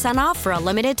 45% off for a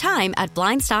limited time at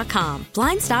Blinds.com.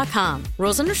 Blinds.com.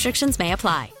 Rules and restrictions may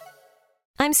apply.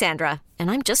 I'm Sandra, and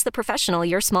I'm just the professional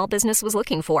your small business was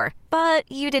looking for. But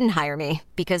you didn't hire me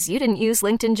because you didn't use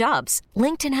LinkedIn Jobs.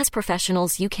 LinkedIn has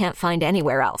professionals you can't find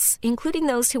anywhere else, including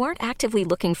those who aren't actively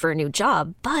looking for a new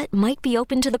job, but might be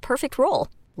open to the perfect role,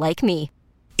 like me.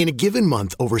 In a given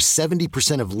month, over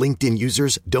 70% of LinkedIn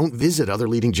users don't visit other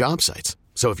leading job sites.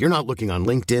 So if you're not looking on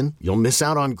LinkedIn, you'll miss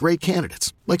out on great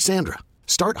candidates like Sandra.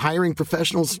 Start hiring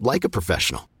professionals like a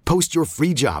professional. Post your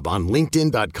free job on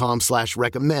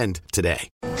linkedin.com/recommend today.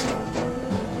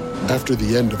 After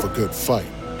the end of a good fight,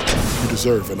 you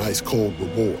deserve an ice-cold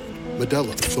reward.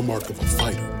 Modelo is the mark of a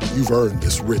fighter. You've earned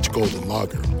this rich golden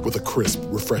lager with a crisp,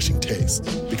 refreshing taste.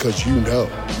 Because you know,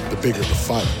 the bigger the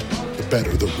fight, the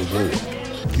better the reward.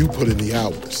 You put in the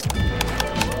hours,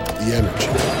 the energy,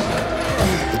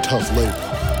 the tough labor.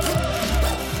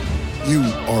 You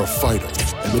are a fighter,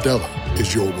 and Modelo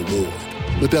is your reward.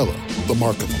 Modelo, the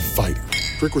mark of a fighter.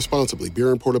 Drink responsibly. Beer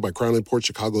imported by Crown Imports,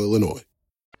 Chicago, Illinois.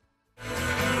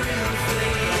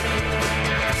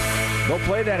 Don't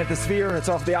play that at the Sphere. It's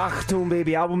off the Achtung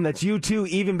Baby album. That's U2,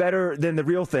 even better than The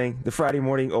Real Thing, the Friday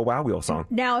morning Oh Wow Wheel song.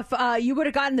 Now, if you would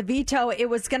have gotten the veto, it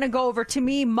was going to go over to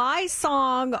me. My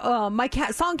song,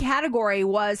 song category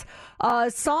was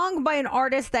a song by an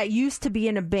artist that used to be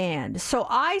in a band. So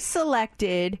I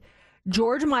selected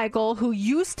George Michael, who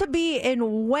used to be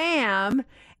in Wham,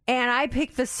 and I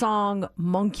picked the song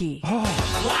Monkey.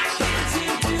 Why can't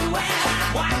you do it?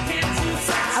 Why can't you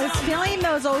I was feeling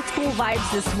those old school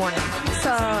vibes this morning, so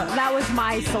that was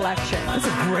my selection. That's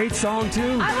a great song,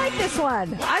 too. I like this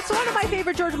one. It's one of my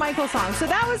favorite George Michael songs, so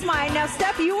that was mine. Now,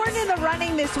 Steph, you weren't in the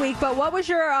running this week, but what was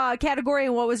your category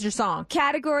and what was your song?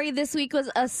 Category this week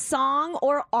was a song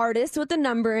or artist with a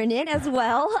number in it as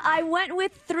well. I went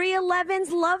with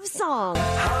 311's Love Song.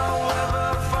 I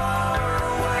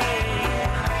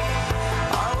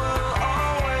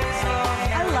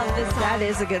love this song. That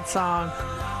is a good song.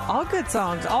 All good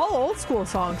songs. All old school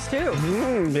songs, too.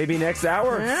 Maybe next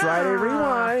hour. Yeah. Friday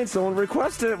Rewind. Someone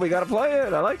request it. We got to play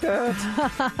it. I like that.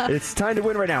 It's time to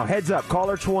win right now. Heads up.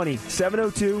 Caller 20,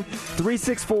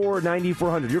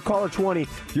 702-364-9400. You're caller 20.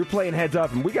 You're playing Heads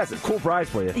Up, and we got some cool prize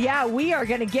for you. Yeah, we are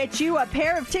going to get you a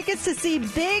pair of tickets to see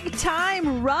Big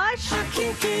Time Rush.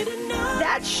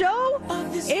 That show,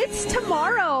 it's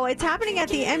tomorrow. It's happening at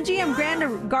the MGM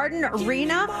Grand Garden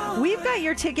Arena. We've got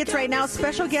your tickets right now.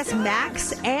 Special guest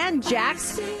Max and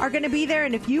Jax are going to be there,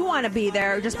 and if you want to be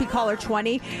there, just be caller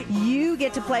 20. You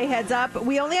get to play Heads Up.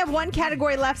 We only have one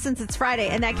category left since it's Friday,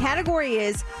 and that category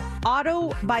is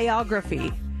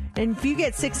autobiography. And if you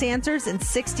get 6 answers in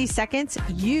 60 seconds,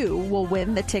 you will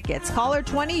win the tickets. Caller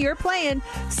 20, you're playing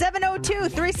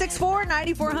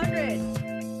 702-364-9400.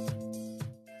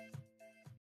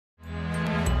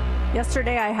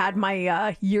 Yesterday, I had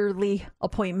my yearly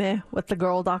appointment with the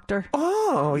girl doctor.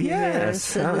 Oh,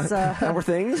 yes. It was, how were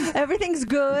things? Everything's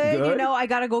good. Good? You know, I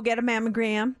got to go get a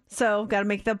mammogram. So, got to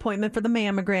make the appointment for the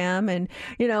mammogram. And,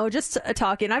 you know, just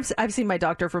talking. I've seen my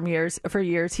doctor for years.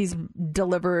 He's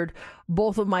delivered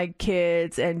both of my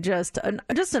kids and just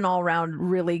an all-around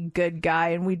really good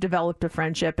guy. And we developed a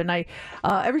friendship. And I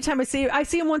every time I see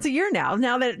him once a year now.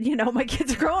 Now that, you know, my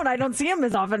kids are grown, I don't see him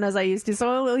as often as I used to. So,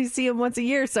 I only see him once a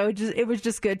year. So, it was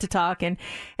just good to talk, and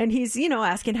he's, you know,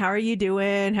 asking, how are you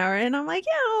doing? And I'm like,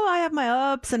 I have my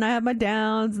ups and I have my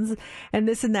downs and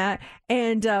this and that.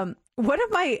 And I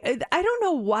don't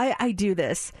know why I do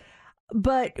this,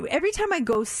 but every time I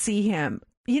go see him,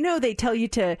 you know, they tell you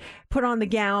to put on the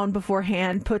gown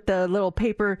beforehand, put the little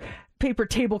paper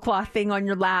tablecloth thing on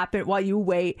your lap while you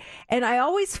wait. And I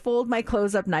always fold my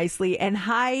clothes up nicely and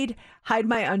hide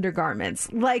my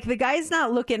undergarments. Like, the guy's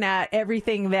not looking at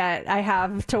everything that I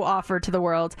have to offer to the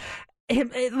world.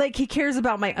 He cares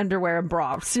about my underwear and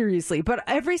bra, seriously. But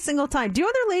every single time, do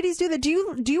other ladies do that? Do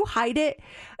you hide it?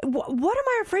 What am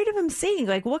I afraid of him seeing?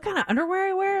 Like, what kind of underwear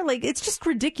I wear? Like, it's just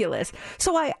ridiculous.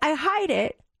 So I hide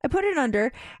it. I put it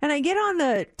under, and I get on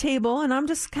the table, and I'm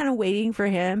just kind of waiting for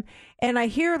him. And I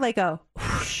hear like a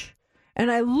whoosh,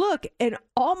 and I look, and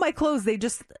all my clothes, I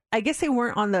guess they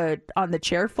weren't on the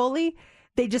chair fully.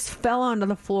 They just fell onto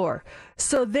the floor.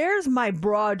 So there's my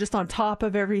bra just on top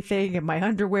of everything and my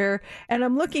underwear. And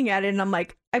I'm looking at it, and I'm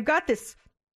like, I've got this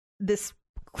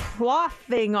cloth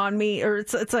thing on me, or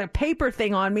it's a paper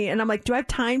thing on me, and I'm like, do I have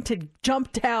time to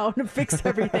jump down and fix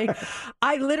everything?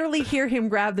 I literally hear him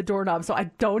grab the doorknob, so I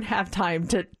don't have time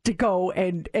to go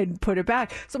and put it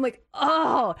back. So I'm like,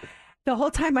 oh, the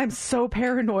whole time I'm so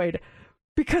paranoid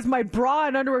because my bra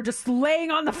and underwear just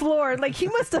laying on the floor. Like, he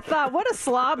must have thought, what a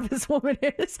slob this woman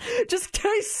is. Just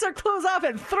takes her clothes off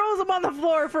and throws them on the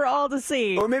floor for all to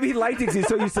see. Or maybe he liked it because he's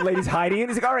so used to ladies hiding it.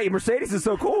 He's like, all right, Mercedes is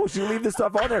so cool. She'll leave this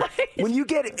stuff on there. When you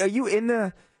get, are you in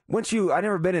the... I've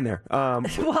never been in there.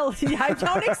 Well, I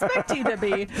don't expect you to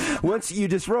be. Once you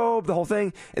disrobe the whole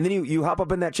thing, and then you hop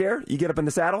up in that chair, you get up in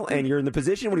the saddle, and you're in the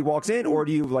position when he walks in, or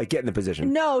do you like get in the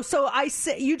position? No, so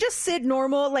you just sit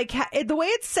normal. Like the way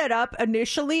it's set up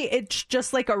initially, it's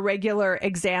just like a regular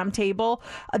exam table.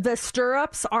 The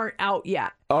stirrups aren't out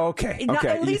yet. Okay.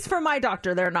 At least for my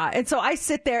doctor, they're not. And so I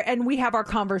sit there and we have our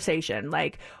conversation.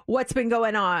 Like, what's been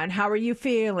going on? How are you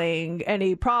feeling?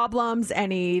 Any problems?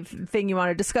 Anything you want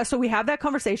to discuss? So we have that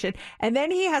conversation. And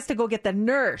then he has to go get the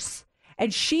nurse.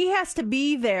 And she has to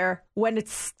be there when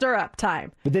it's stirrup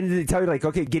time. But then did they tell you, like,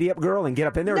 okay, giddy up, girl, and get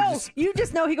up in there? No, you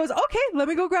just know. He goes, okay, let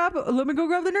me go grab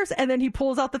the nurse. And then he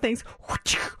pulls out the things.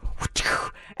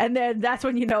 And then that's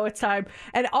when you know it's time.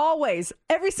 And always,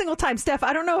 every single time, Steph,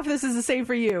 I don't know if this is the same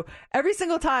for you. Every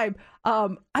single time,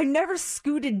 I never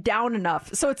scooted down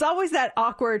enough. So it's always that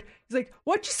awkward. He's like,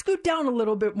 why don't you scoot down a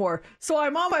little bit more? So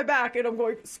I'm on my back and I'm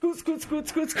going, scoot, scoot, scoot,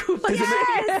 scoot, scoot.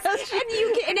 Yes.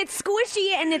 And it's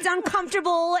squishy and it's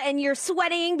uncomfortable and you're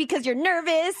sweating because you're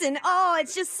nervous. And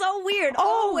it's just so weird.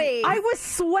 Always. I was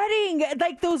sweating.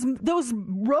 Like those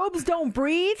robes don't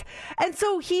breathe. And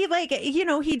so he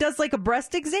he does like a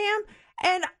breast exam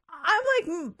and I'm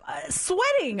like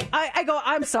sweating. I go,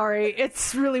 I'm sorry,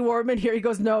 it's really warm in here. He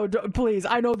goes, no, please.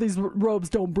 I know these robes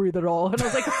don't breathe at all. And I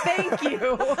was like, thank you.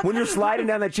 When you're sliding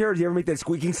down that chair, do you ever make that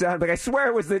squeaking sound? Like, I swear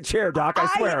it was the chair, Doc. I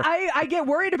swear. I get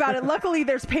worried about it. Luckily,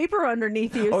 there's paper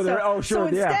underneath you. Sure. So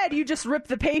instead, you just rip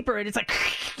the paper and it's like,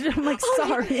 I'm like,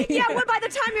 sorry. Yeah, when by the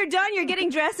time you're done, you're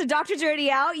getting dressed, the doctor's already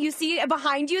out. You see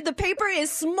behind you, the paper is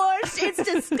smushed. It's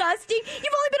disgusting. You've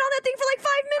only been on that thing for like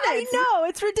 5 minutes. I know.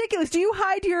 It's ridiculous. Do you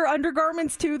hide your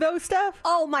undergarments too, though, Steph?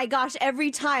 Oh my gosh, every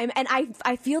time. And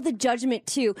I feel the judgment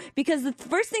too, because the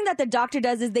first thing that the doctor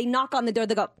does is they knock on the door.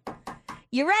 They go,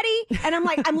 you ready? And I'm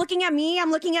like, I'm looking at me.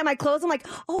 I'm looking at my clothes. I'm like,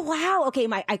 oh, wow. Okay,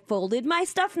 I folded my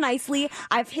stuff nicely.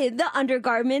 I've hid the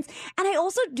undergarments. And I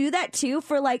also do that, too,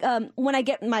 for, like, when I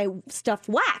get my stuff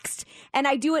waxed. And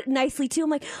I do it nicely, too. I'm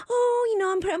like,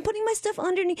 I'm putting my stuff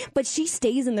underneath. But she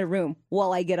stays in the room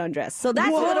while I get undressed. So that's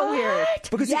a little weird.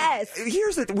 Because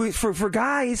here's the for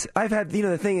guys, I've had,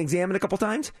 the thing examined a couple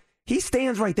times. He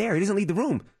stands right there. He doesn't leave the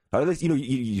room. Or at least,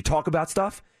 you talk about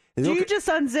stuff. Do you just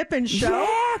unzip and show?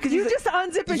 Yeah, because you just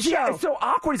unzip and show. Yeah, it's so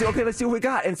awkward. He's like, okay, let's see what we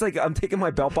got. And it's like, I'm taking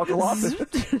my belt buckle off.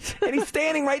 And he's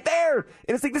standing right there.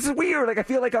 And it's like, this is weird. Like, I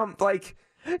feel like I'm like...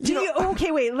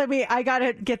 Okay, wait, I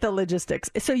gotta get the logistics.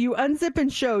 So you unzip and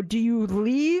show. Do you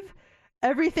leave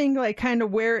everything like kind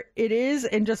of where it is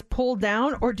and just pull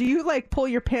down, or do you like pull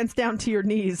your pants down to your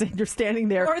knees and you're standing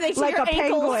there like a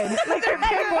penguin? Like a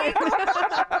penguin.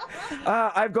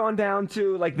 I've gone down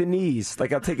to like the knees.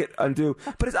 Like I'll take it undo,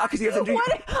 but it's because you have to do. I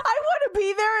want to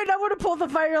be there and I want to pull the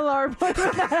fire alarm when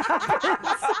that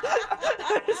happens.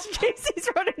 JC's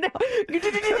running now.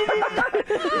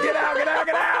 Get out!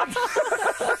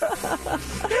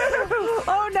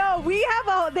 Oh no,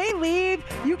 they leave.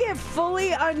 You get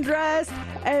fully undressed.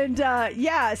 And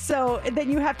so then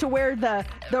you have to wear the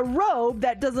robe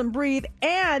that doesn't breathe,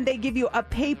 and they give you a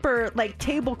paper like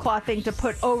tablecloth thing to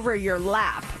put over your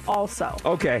lap also.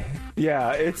 Okay.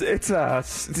 Yeah, it's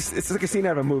like a scene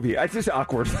out of a movie. It's just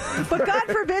awkward. But God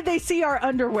forbid they see our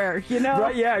underwear,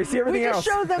 Right, yeah, I see everything else. We just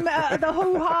show them the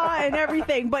hoo-ha and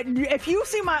everything. But if you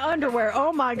see my underwear,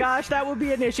 oh my gosh, that would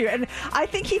be an issue. And I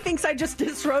think he thinks I just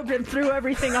disrobed and threw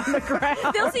everything on the ground.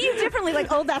 They'll see you differently,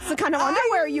 like, oh, that's the kind of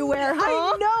underwear you wear, huh?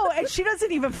 I know, and she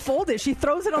doesn't even fold it. She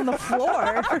throws it on the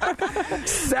floor.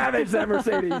 Savage, that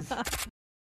Mercedes.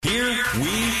 Here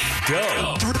we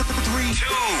go. 3,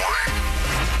 2, 1.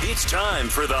 It's time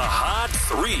for the Hot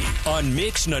 3 on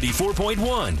Mix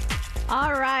 94.1.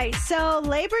 All right, so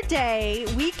Labor Day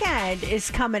weekend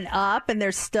is coming up, and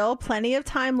there's still plenty of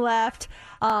time left.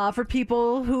 for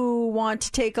people who want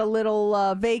to take a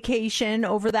little vacation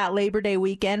over that Labor Day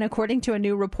weekend. According to a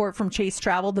new report from Chase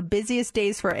Travel, the busiest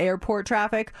days for airport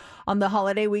traffic on the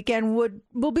holiday weekend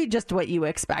will be just what you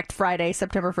expect. Friday,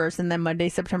 September 1st, and then Monday,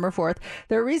 September 4th.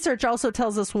 Their research also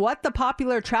tells us what the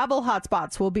popular travel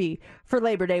hotspots will be for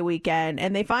Labor Day weekend.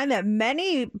 And they find that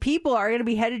many people are going to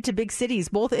be headed to big cities,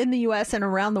 both in the U.S. and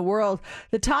around the world.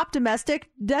 The top domestic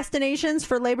destinations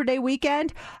for Labor Day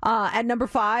weekend at number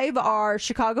 5 are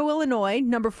Chicago, Illinois.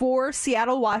 Number 4,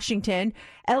 Seattle, Washington.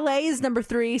 LA is number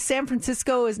 3, San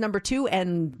Francisco is number 2,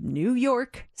 and New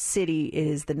York City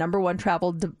is the number 1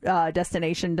 travel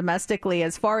destination domestically.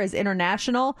 As far as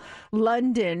international,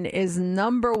 London is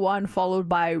number 1, followed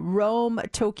by Rome,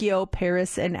 Tokyo,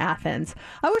 Paris, and Athens.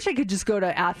 I wish I could just go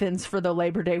to Athens for the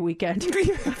Labor Day weekend.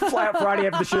 Fly out Friday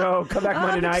after the show, come back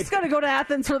Monday night. I'm just going to go to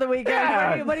Athens for the weekend.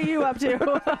 Yeah. What are you up to?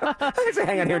 I guess I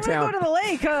hang out here in town. Go to the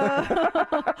lake.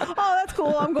 Oh, that's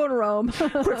cool. I'm going to Rome.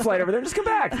 Quick flight over there. Just come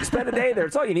back. Spend a day there.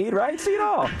 It's all you need, right? See it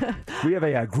all. We have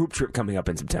a group trip coming up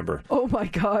in September. Oh, my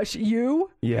gosh. You?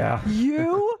 Yeah.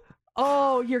 You?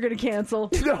 Oh, you're going to cancel.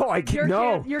 No, I can't.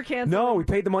 No. You're canceling. No, we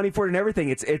paid the money for it and everything.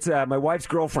 It's my wife's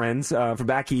girlfriends from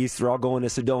back east. They're all going to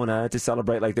Sedona to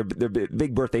celebrate like their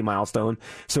big birthday milestone.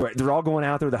 So they're all going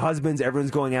out there. The husbands,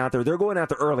 everyone's going out there. They're going out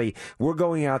there early. We're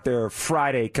going out there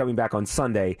Friday, coming back on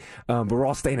Sunday. But we're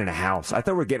all staying in a house. I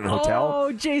thought we were getting a hotel.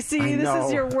 Oh, JC, this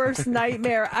is your worst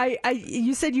nightmare.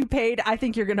 You said you paid. I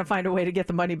think you're going to find a way to get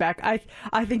the money back.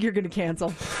 I think you're going to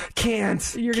cancel.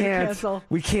 You're going to cancel.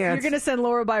 We can't. You're going to send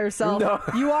Laura by herself. No.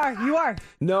 You are.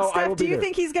 No, Steph, I will be do you there.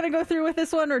 think he's going to go through with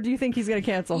this one, or do you think he's going to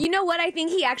cancel? You know what? I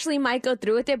think he actually might go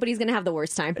through with it, but he's going to have the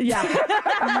worst time. Yeah.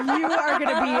 You are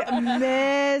going to be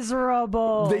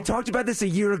miserable. They talked about this a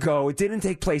year ago. It didn't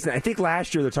take place. And I think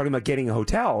last year they're talking about getting a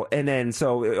hotel. And then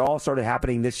so it all started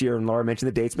happening this year. And Laura mentioned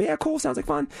the dates. But yeah, cool. Sounds like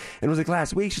fun. And it was like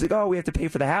last week. She's like, oh, we have to pay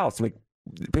for the house. I'm like,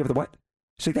 pay for the what?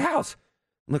 She's like, the house.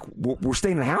 I'm like, we're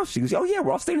staying in a house? She goes, oh, yeah,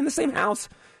 we're all staying in the same house.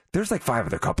 There's like 5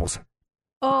 other couples.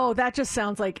 Oh, that just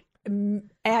sounds like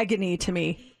agony to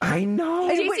me. I know.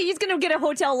 JC, he's going to get a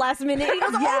hotel last minute. He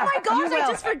goes, oh my gosh,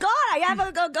 I just forgot. I have a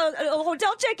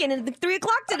hotel check-in at 3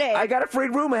 o'clock today. I got a free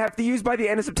room I have to use by the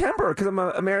end of September because I'm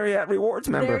a Marriott Rewards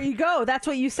member. There you go. That's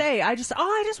what you say. I just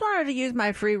wanted to use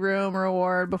my free room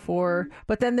reward before.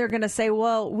 But then they're going to say,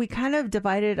 well, we kind of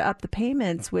divided up the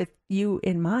payments with you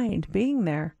in mind being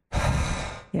there.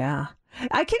 Yeah.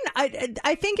 I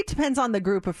think it depends on the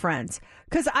group of friends,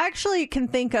 because I actually can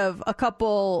think of a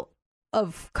couple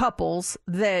of couples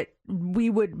that we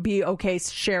would be okay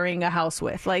sharing a house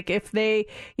with. Like if they,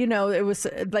 it was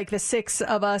like the 6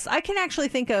 of us, I can actually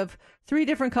think of 3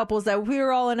 different couples that we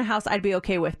were all in a house I'd be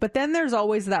okay with. But then there's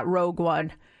always that rogue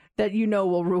one that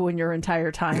will ruin your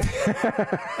entire time.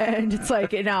 And it's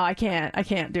like, no, I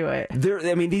can't do it.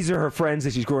 These are her friends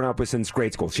that she's grown up with since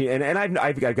grade school.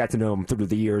 I've got to know them through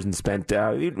the years and spent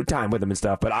time with them and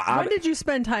stuff. But when did you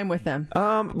spend time with them?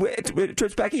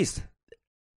 Trips back east.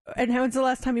 And when's the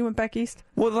last time you went back east?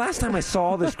 Well, the last time I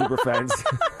saw this group of friends,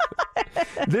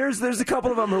 there's a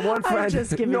couple of them. Or one friend. I'm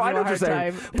just giving you a hard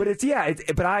time. But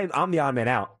but I'm the odd man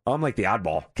out. I'm like the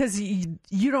oddball because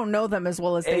you don't know them as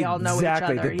well as they all know each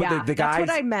other. The guys, that's what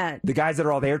I meant. The guys that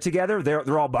are all there together,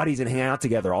 they're all buddies and hang out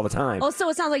together all the time. Also,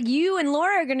 it sounds like you and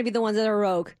Laura are going to be the ones that are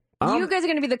rogue. You guys are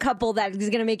going to be the couple that is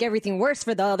going to make everything worse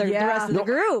for the rest of the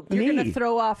group. You're going to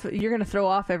throw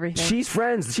off everything. She's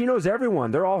friends. She knows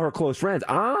everyone. They're all her close friends.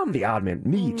 I'm the odd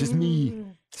man. Just me.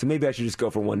 So maybe I should just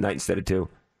go for one night instead of 2.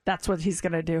 That's what he's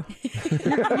going to do.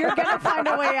 You're going to find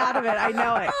a way out of it. I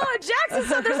know it. Oh, Jax, there's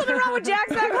something wrong with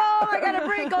Jax back home. I got to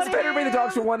bring It's better to bring the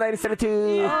dogs for one night instead of 2.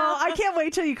 Oh, I can't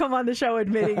wait till you come on the show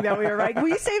admitting that we were right. Will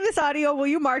you save this audio? Will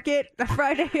you mark it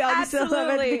Friday, August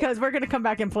 11th? Because we're going to come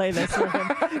back and play this with him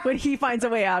when he finds a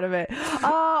way out of it.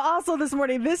 Also this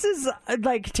morning, this is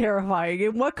like terrifying.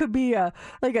 And what could be a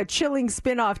chilling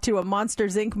spinoff to a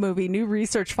Monsters, Inc. movie. New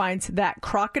research finds that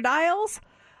crocodiles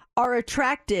are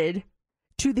attracted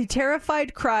to the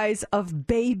terrified cries of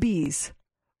babies,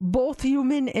 both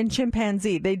human and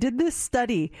chimpanzee. They did this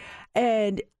study,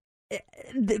 and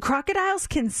the crocodiles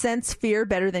can sense fear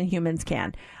better than humans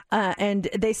can. And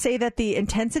they say that the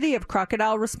intensity of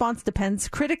crocodile response depends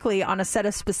critically on a set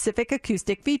of specific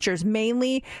acoustic features,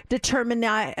 mainly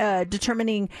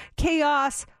determining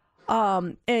chaos,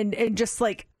 and just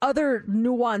like other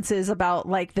nuances about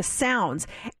like the sounds.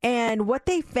 And what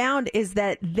they found is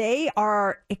that they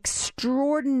are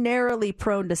extraordinarily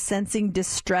prone to sensing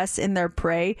distress in their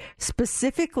prey,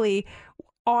 specifically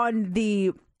on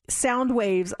the sound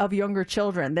waves of younger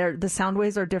children. The sound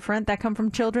waves are different that come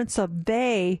from children, so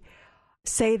they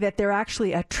say that they're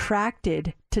actually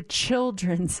attracted to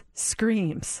children's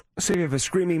screams. So if you have a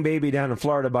screaming baby down in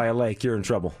Florida by a lake, you're in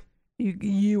trouble.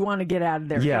 You want to get out of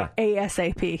there. Yeah.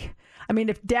 ASAP. I mean,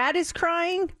 if dad is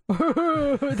crying,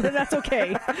 then that's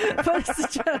okay. But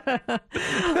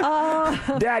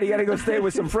Dad, you got to go stay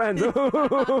with some friends.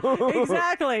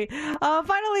 Exactly.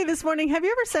 Finally, this morning, have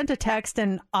you ever sent a text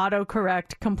and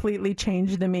autocorrect completely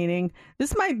changed the meaning?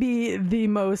 This might be the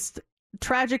most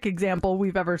tragic example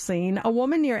we've ever seen. A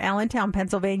woman near Allentown,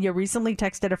 Pennsylvania, recently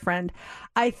texted a friend,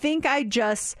 "I think I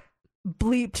just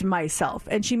bleeped myself,"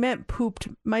 and she meant pooped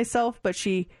myself, but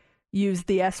she used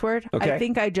the S word. Okay. I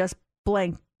think I just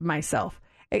blanked myself.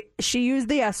 She used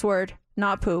the S word,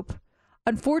 not poop.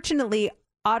 Unfortunately,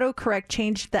 autocorrect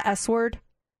changed the S word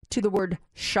to the word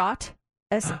shot,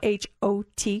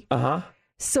 SHOT.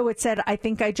 So it said, "I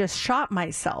think I just shot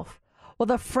myself." Well,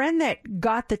 the friend that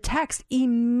got the text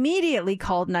immediately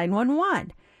called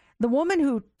 911. The woman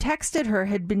who texted her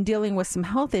had been dealing with some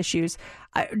health issues.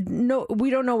 We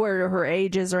don't know where her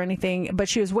age is or anything, but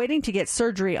she was waiting to get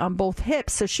surgery on both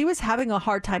hips, so she was having a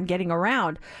hard time getting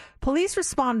around. Police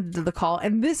responded to the call,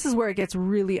 and this is where it gets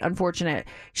really unfortunate.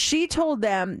 She told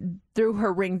them through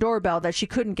her Ring doorbell that she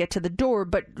couldn't get to the door,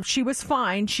 but she was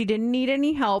fine. She didn't need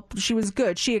any help. She was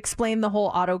good. She explained the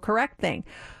whole autocorrect thing.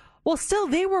 Well, still,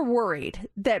 they were worried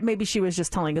that maybe she was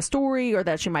just telling a story or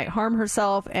that she might harm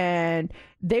herself, and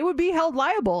they would be held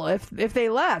liable if they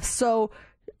left. So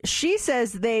she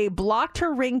says they blocked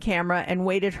her Ring camera and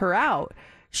waited her out.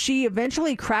 She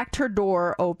eventually cracked her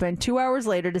door open 2 hours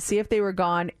later to see if they were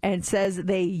gone, and says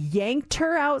they yanked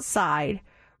her outside,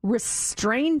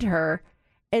 restrained her,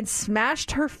 and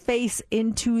smashed her face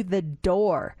into the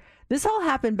door. This all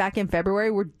happened back in February.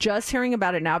 We're just hearing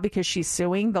about it now because she's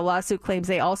suing. The lawsuit claims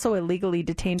they also illegally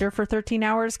detained her for 13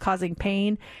 hours, causing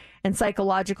pain and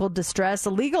psychological distress.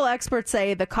 Legal experts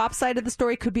say the cop side of the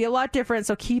story could be a lot different,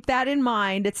 so keep that in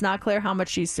mind. It's not clear how much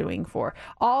she's suing for.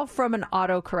 All from an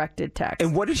auto-corrected text.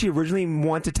 And what did she originally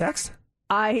want to text?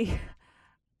 I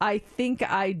think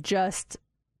I just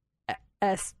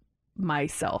S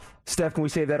myself. Steph, can we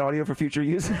save that audio for future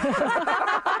use?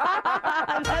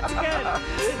 That's good.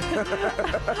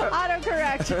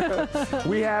 Autocorrect.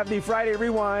 We have the Friday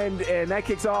Rewind, and that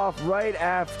kicks off right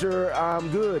after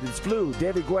I'm Good. It's Flu,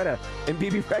 David Guetta, and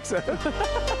BB Rexa.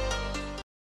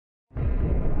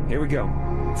 Here we go.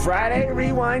 Friday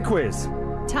Rewind quiz.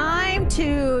 Time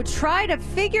to try to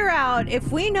figure out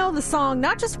if we know the song,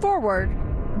 not just forward,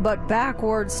 but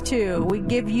backwards too. We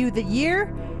give you the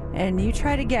year, and you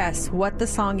try to guess what the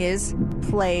song is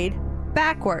played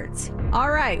backwards.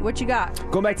 All right, what you got?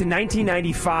 Going back to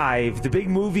 1995, the big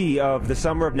movie of the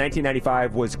summer of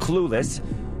 1995 was Clueless,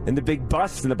 and the big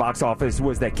bust in the box office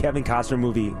was that Kevin Costner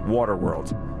movie,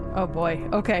 Waterworld. Oh, boy.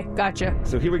 Okay, gotcha.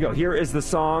 So here we go. Here is the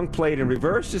song played in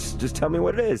reverse. Just tell me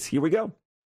what it is. Here we go.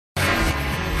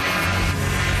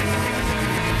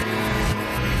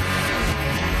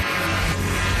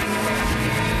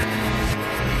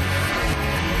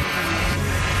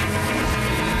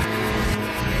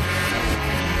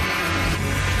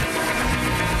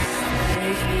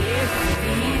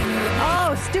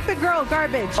 Stupid Girl,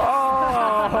 Garbage.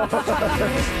 Oh!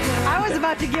 I was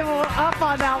about to give up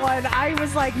on that one. I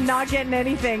was like not getting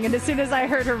anything, and as soon as I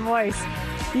heard her voice,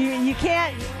 you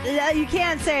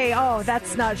can't say, oh,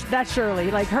 that's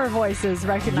Shirley. Like, her voice is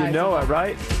recognizable. You know it,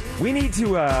 right? We need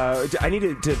to, I need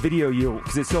to video you,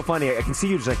 because it's so funny. I can see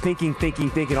you just like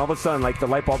thinking. All of a sudden, like, the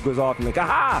light bulb goes off, and like,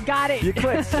 aha! Got it. It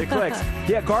clicks.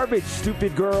 Yeah, Garbage,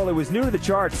 Stupid Girl. It was new to the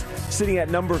charts, sitting at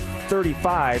number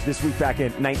 35 this week back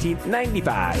in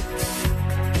 1995.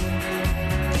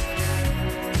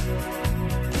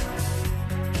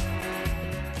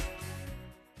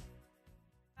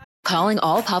 Calling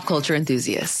all pop culture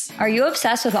enthusiasts. Are you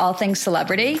obsessed with all things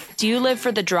celebrity? Do you live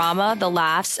for the drama, the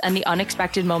laughs, and the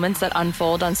unexpected moments that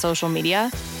unfold on social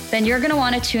media? Then you're going to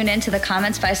want to tune in to the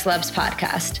Comments by Celebs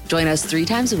podcast. Join us 3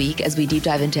 times a week as we deep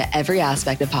dive into every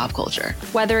aspect of pop culture.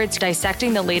 Whether it's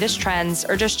dissecting the latest trends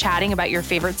or just chatting about your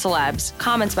favorite celebs,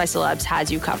 Comments by Celebs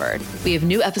has you covered. We have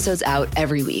new episodes out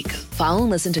every week. Follow and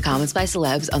listen to Comments by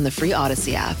Celebs on the free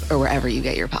Odyssey app or wherever you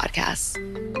get your podcasts.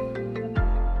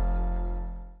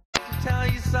 Tell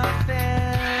you something.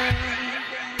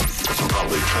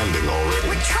 Probably trending already.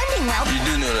 We're trending well. You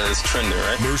do know that it's trending,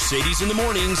 right? Mercedes in the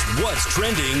mornings. What's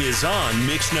trending is on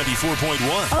Mix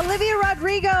 94.1. Olivia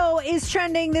Rodrigo is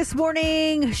trending this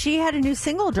morning. She had a new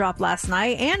single drop last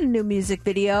night and a new music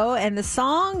video, and the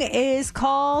song is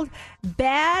called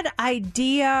Bad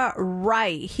Idea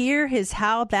Right. Here is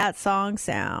how that song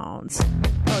sounds.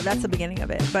 Oh, that's the beginning of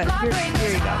it, but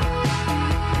here you go.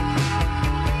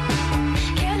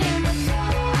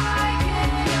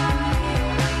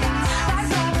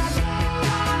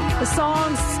 The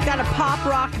song's got a pop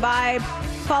rock vibe.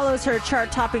 Follows her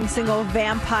chart-topping single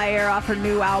Vampire off her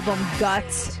new album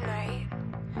Guts.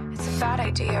 It's a bad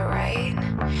idea, right?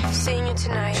 Seeing you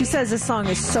tonight. She says this song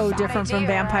is so different from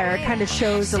Vampire. It kind of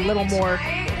shows a little more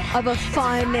of a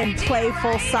fun and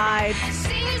playful side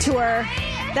to her.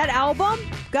 That album,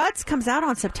 Guts, comes out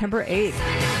on September 8th.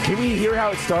 Can we hear how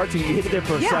it starts? You hit it there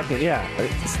for a second. Yeah.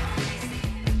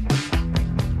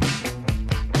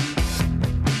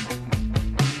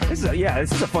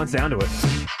 This is a fun sound to it.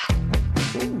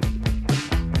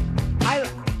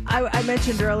 I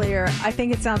mentioned earlier, I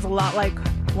think it sounds a lot like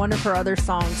one of her other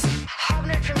songs.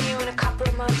 Haven't heard from you in a couple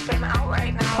of months, but I'm out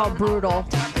right now. Called Brutal.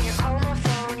 You're calling my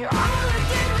phone. You're all I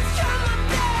did was try my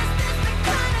best. It's the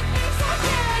kind of things I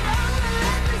did. I'm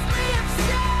relentlessly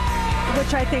upset.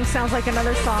 Which I think sounds like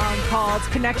another song called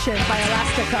Connection by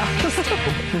Elastica.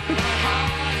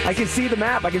 I can see the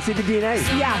map. I can see the DNA.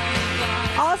 Yeah.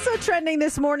 Also trending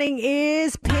this morning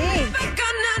is Pink.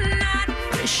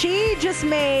 She just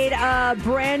made a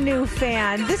brand new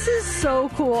fan. This is so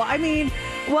cool. I mean,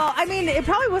 it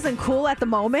probably wasn't cool at the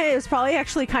moment. It was probably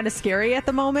actually kind of scary at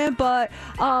the moment. But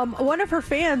one of her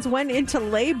fans went into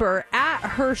labor at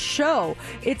her show.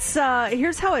 It's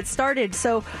here's how it started.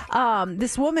 So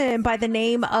this woman by the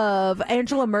name of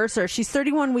Angela Mercer, she's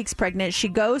 31 weeks pregnant. She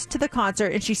goes to the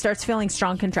concert and she starts feeling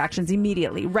strong contractions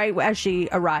immediately, right as she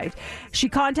arrived. She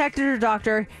contacted her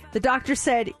doctor. The doctor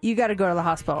said, you got to go to the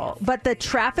hospital. But the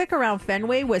traffic around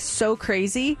Fenway was so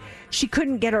crazy, she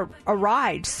couldn't get a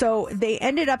ride. So they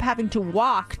ended up having to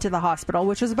walk to the hospital,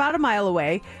 which was about a mile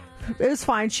away. It was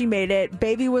fine. She made it.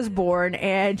 Baby was born,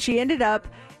 and she ended up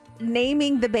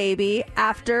naming the baby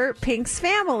after Pink's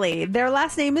family. Their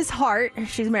last name is Hart.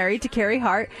 She's married to Carrie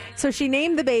Hart. So she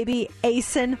named the baby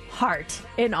Asen Hart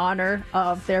in honor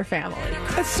of their family.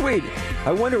 That's sweet.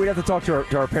 I wonder, we'd have to talk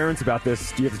to our parents about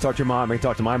this. You have to talk to your mom. I can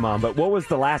talk to my mom. But what was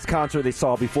the last concert they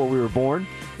saw before we were born?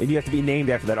 And you have to be named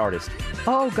after that artist.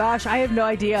 Oh, gosh. I have no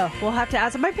idea. We'll have to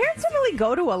ask them. My parents don't really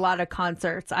go to a lot of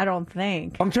concerts, I don't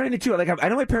think. I'm trying to, too. Like, I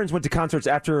know my parents went to concerts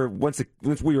after once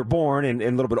we were born and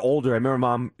a little bit older. I remember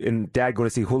Mom and Dad going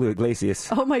to see Julio Iglesias.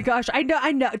 Oh, my gosh. I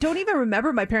know. Don't even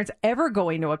remember my parents ever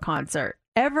going to a concert.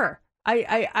 Ever.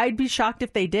 I'd be shocked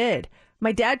if they did.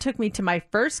 My dad took me to my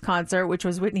first concert, which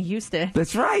was Whitney Houston.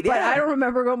 That's right. But yeah. I don't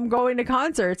remember them going to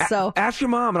concerts. So ask your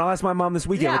mom, and I'll ask my mom this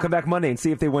weekend. Yeah. We'll come back Monday and see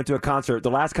if they went to a concert,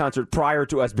 the last concert prior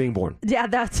to us being born. Yeah,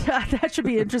 that should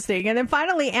be interesting. And then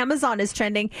finally, Amazon is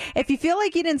trending. If you feel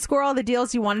like you didn't score all the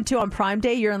deals you wanted to on Prime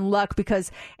Day, you're in luck because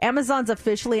Amazon's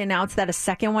officially announced that a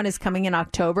second one is coming in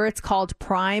October. It's called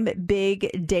Prime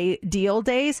Big Deal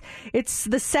Days. It's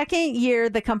the second year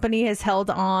the company has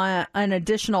held on an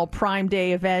additional Prime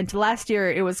Day event. Last year,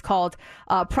 it was called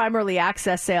Prime Early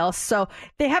Access Sales. So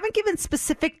they haven't given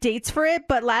specific dates for it,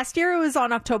 but last year it was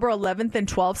on October 11th and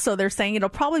 12th. So they're saying it'll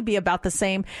probably be about the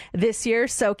same this year.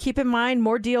 So keep in mind,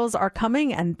 more deals are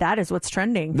coming, and that is what's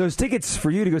trending. Those tickets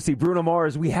for you to go see Bruno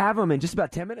Mars, we have them in just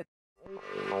about 10 minutes.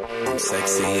 I'm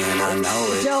sexy and I know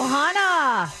it.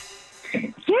 Johanna!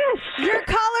 Yes! You're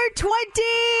caller 20!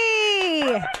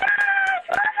 Oh my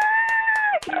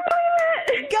gosh!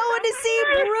 Going to see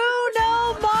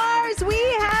Bruno Mars. We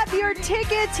have your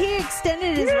tickets. He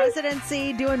extended his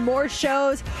residency, doing more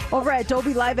shows over at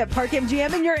Dolby Live at Park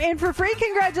MGM, and you're in for free.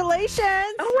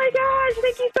 Congratulations. Oh my gosh,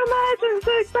 thank you so much. I'm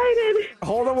so excited.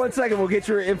 Hold on 1 second. We'll get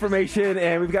your information,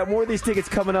 and we've got more of these tickets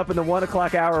coming up in the 1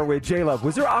 o'clock hour with J-Love.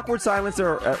 Was there awkward silence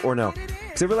or no?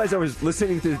 Because I realized I was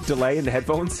listening to the delay in the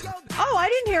headphones. Oh, I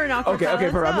didn't hear an awkward silence.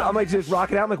 Okay, perfect. No. I'm like just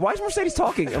rocking out. I'm like, why is Mercedes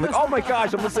talking? I'm like, oh my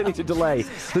gosh, I'm listening to delay.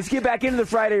 Let's get back into the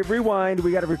Friday Rewind.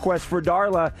 We got a request for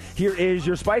Darla. Here is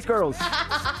your Spice Girls.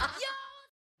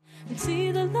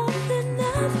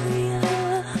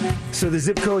 So the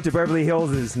zip code to Beverly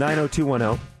Hills is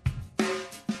 90210.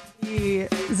 The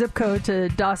zip code to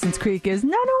Dawson's Creek is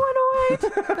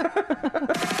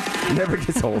 90108. Never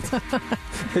gets old.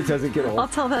 It doesn't get old. I'll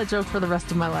tell that joke for the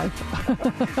rest of my life.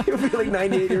 You'll be like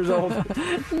 98 years old.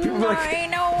 People be like,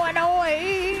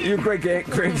 90108. your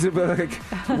grandkids will be like,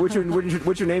 what's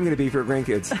your name going to be for your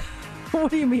grandkids? What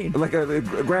do you mean? Like a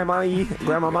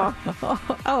grandmama?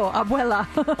 Oh, abuela.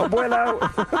 Abuela.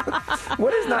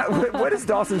 What is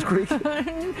Dawson's Creek?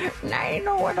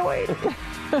 90108.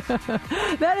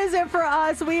 That is it for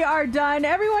us. We are done.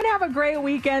 Everyone have a great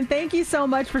weekend. Thank you so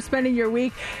much for spending your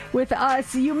week with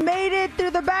us. You made it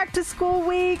through the back to school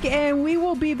week, and we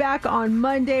will be back on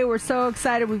Monday. We're so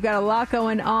excited. We've got a lot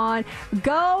going on.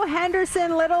 Go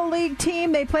Henderson Little League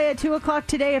team. They play at 2 o'clock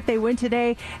today. If they win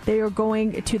today, they are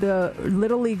going to the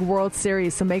Little League World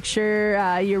Series. So make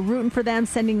sure you're rooting for them,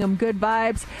 sending them good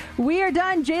vibes. We are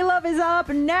done. J-Love is up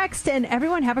next, and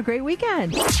everyone have a great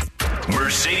weekend.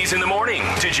 Mercedes in the Morning.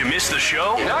 Did you miss the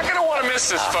show? You're not going to want to miss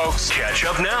this, folks. Catch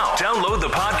up now. Download the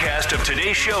podcast of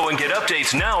today's show and get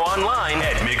updates now online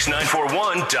at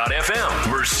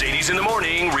mix941.fm. Mercedes in the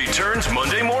Morning returns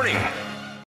Monday morning.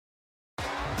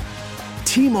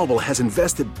 T-Mobile has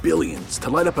invested billions to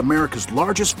light up America's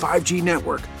largest 5G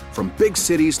network, from big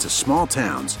cities to small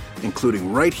towns,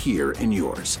 including right here in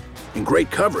yours. And great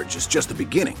coverage is just the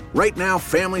beginning. Right now,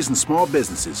 families and small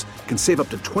businesses can save up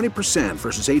to 20%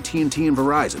 versus AT&T and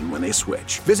Verizon when they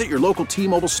switch. Visit your local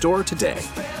T-Mobile store today.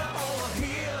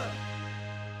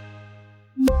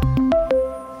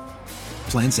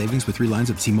 Plan savings with 3 lines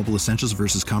of T-Mobile Essentials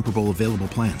versus comparable available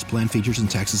plans. Plan features and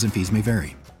taxes and fees may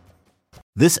vary.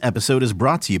 This episode is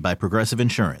brought to you by Progressive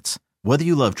Insurance. Whether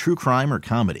you love true crime or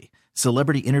comedy,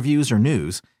 celebrity interviews or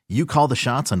news, you call the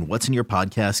shots on what's in your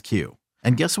podcast queue.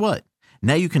 And guess what?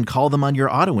 Now you can call them on your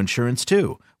auto insurance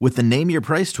too with the Name Your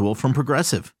Price tool from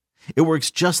Progressive. It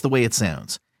works just the way it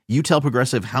sounds. You tell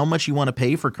Progressive how much you want to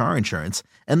pay for car insurance,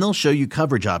 and they'll show you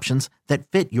coverage options that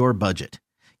fit your budget.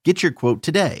 Get your quote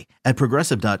today at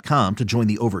Progressive.com to join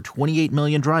the over 28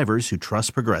 million drivers who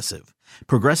trust Progressive.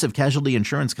 Progressive Casualty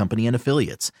Insurance Company and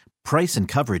Affiliates. Price and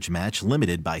coverage match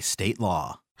limited by state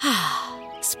law.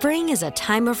 Spring is a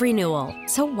time of renewal,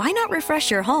 so why not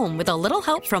refresh your home with a little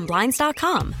help from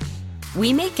Blinds.com?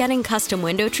 We make getting custom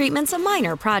window treatments a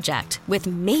minor project with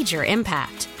major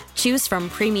impact. Choose from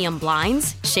premium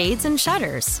blinds, shades, and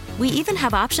shutters. We even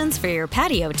have options for your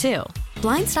patio, too.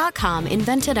 Blinds.com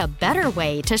invented a better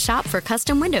way to shop for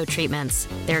custom window treatments.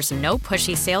 There's no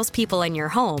pushy salespeople in your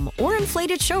home or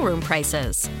inflated showroom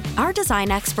prices. Our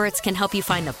design experts can help you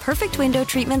find the perfect window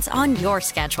treatments on your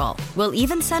schedule. We'll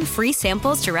even send free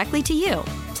samples directly to you.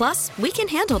 Plus, we can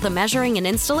handle the measuring and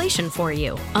installation for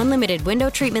you. Unlimited window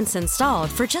treatments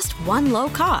installed for just one low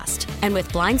cost. And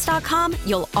with Blinds.com,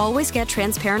 you'll always get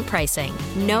transparent pricing.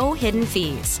 No hidden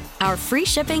fees. Our free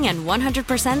shipping and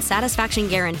 100% satisfaction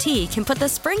guarantee can put the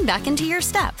spring back into your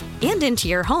step and into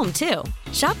your home, too.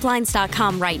 Shop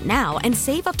Blinds.com right now and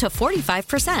save up to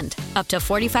 45%. Up to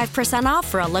 45% off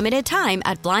for a limited time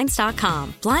at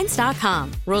Blinds.com.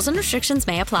 Blinds.com. Rules and restrictions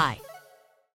may apply.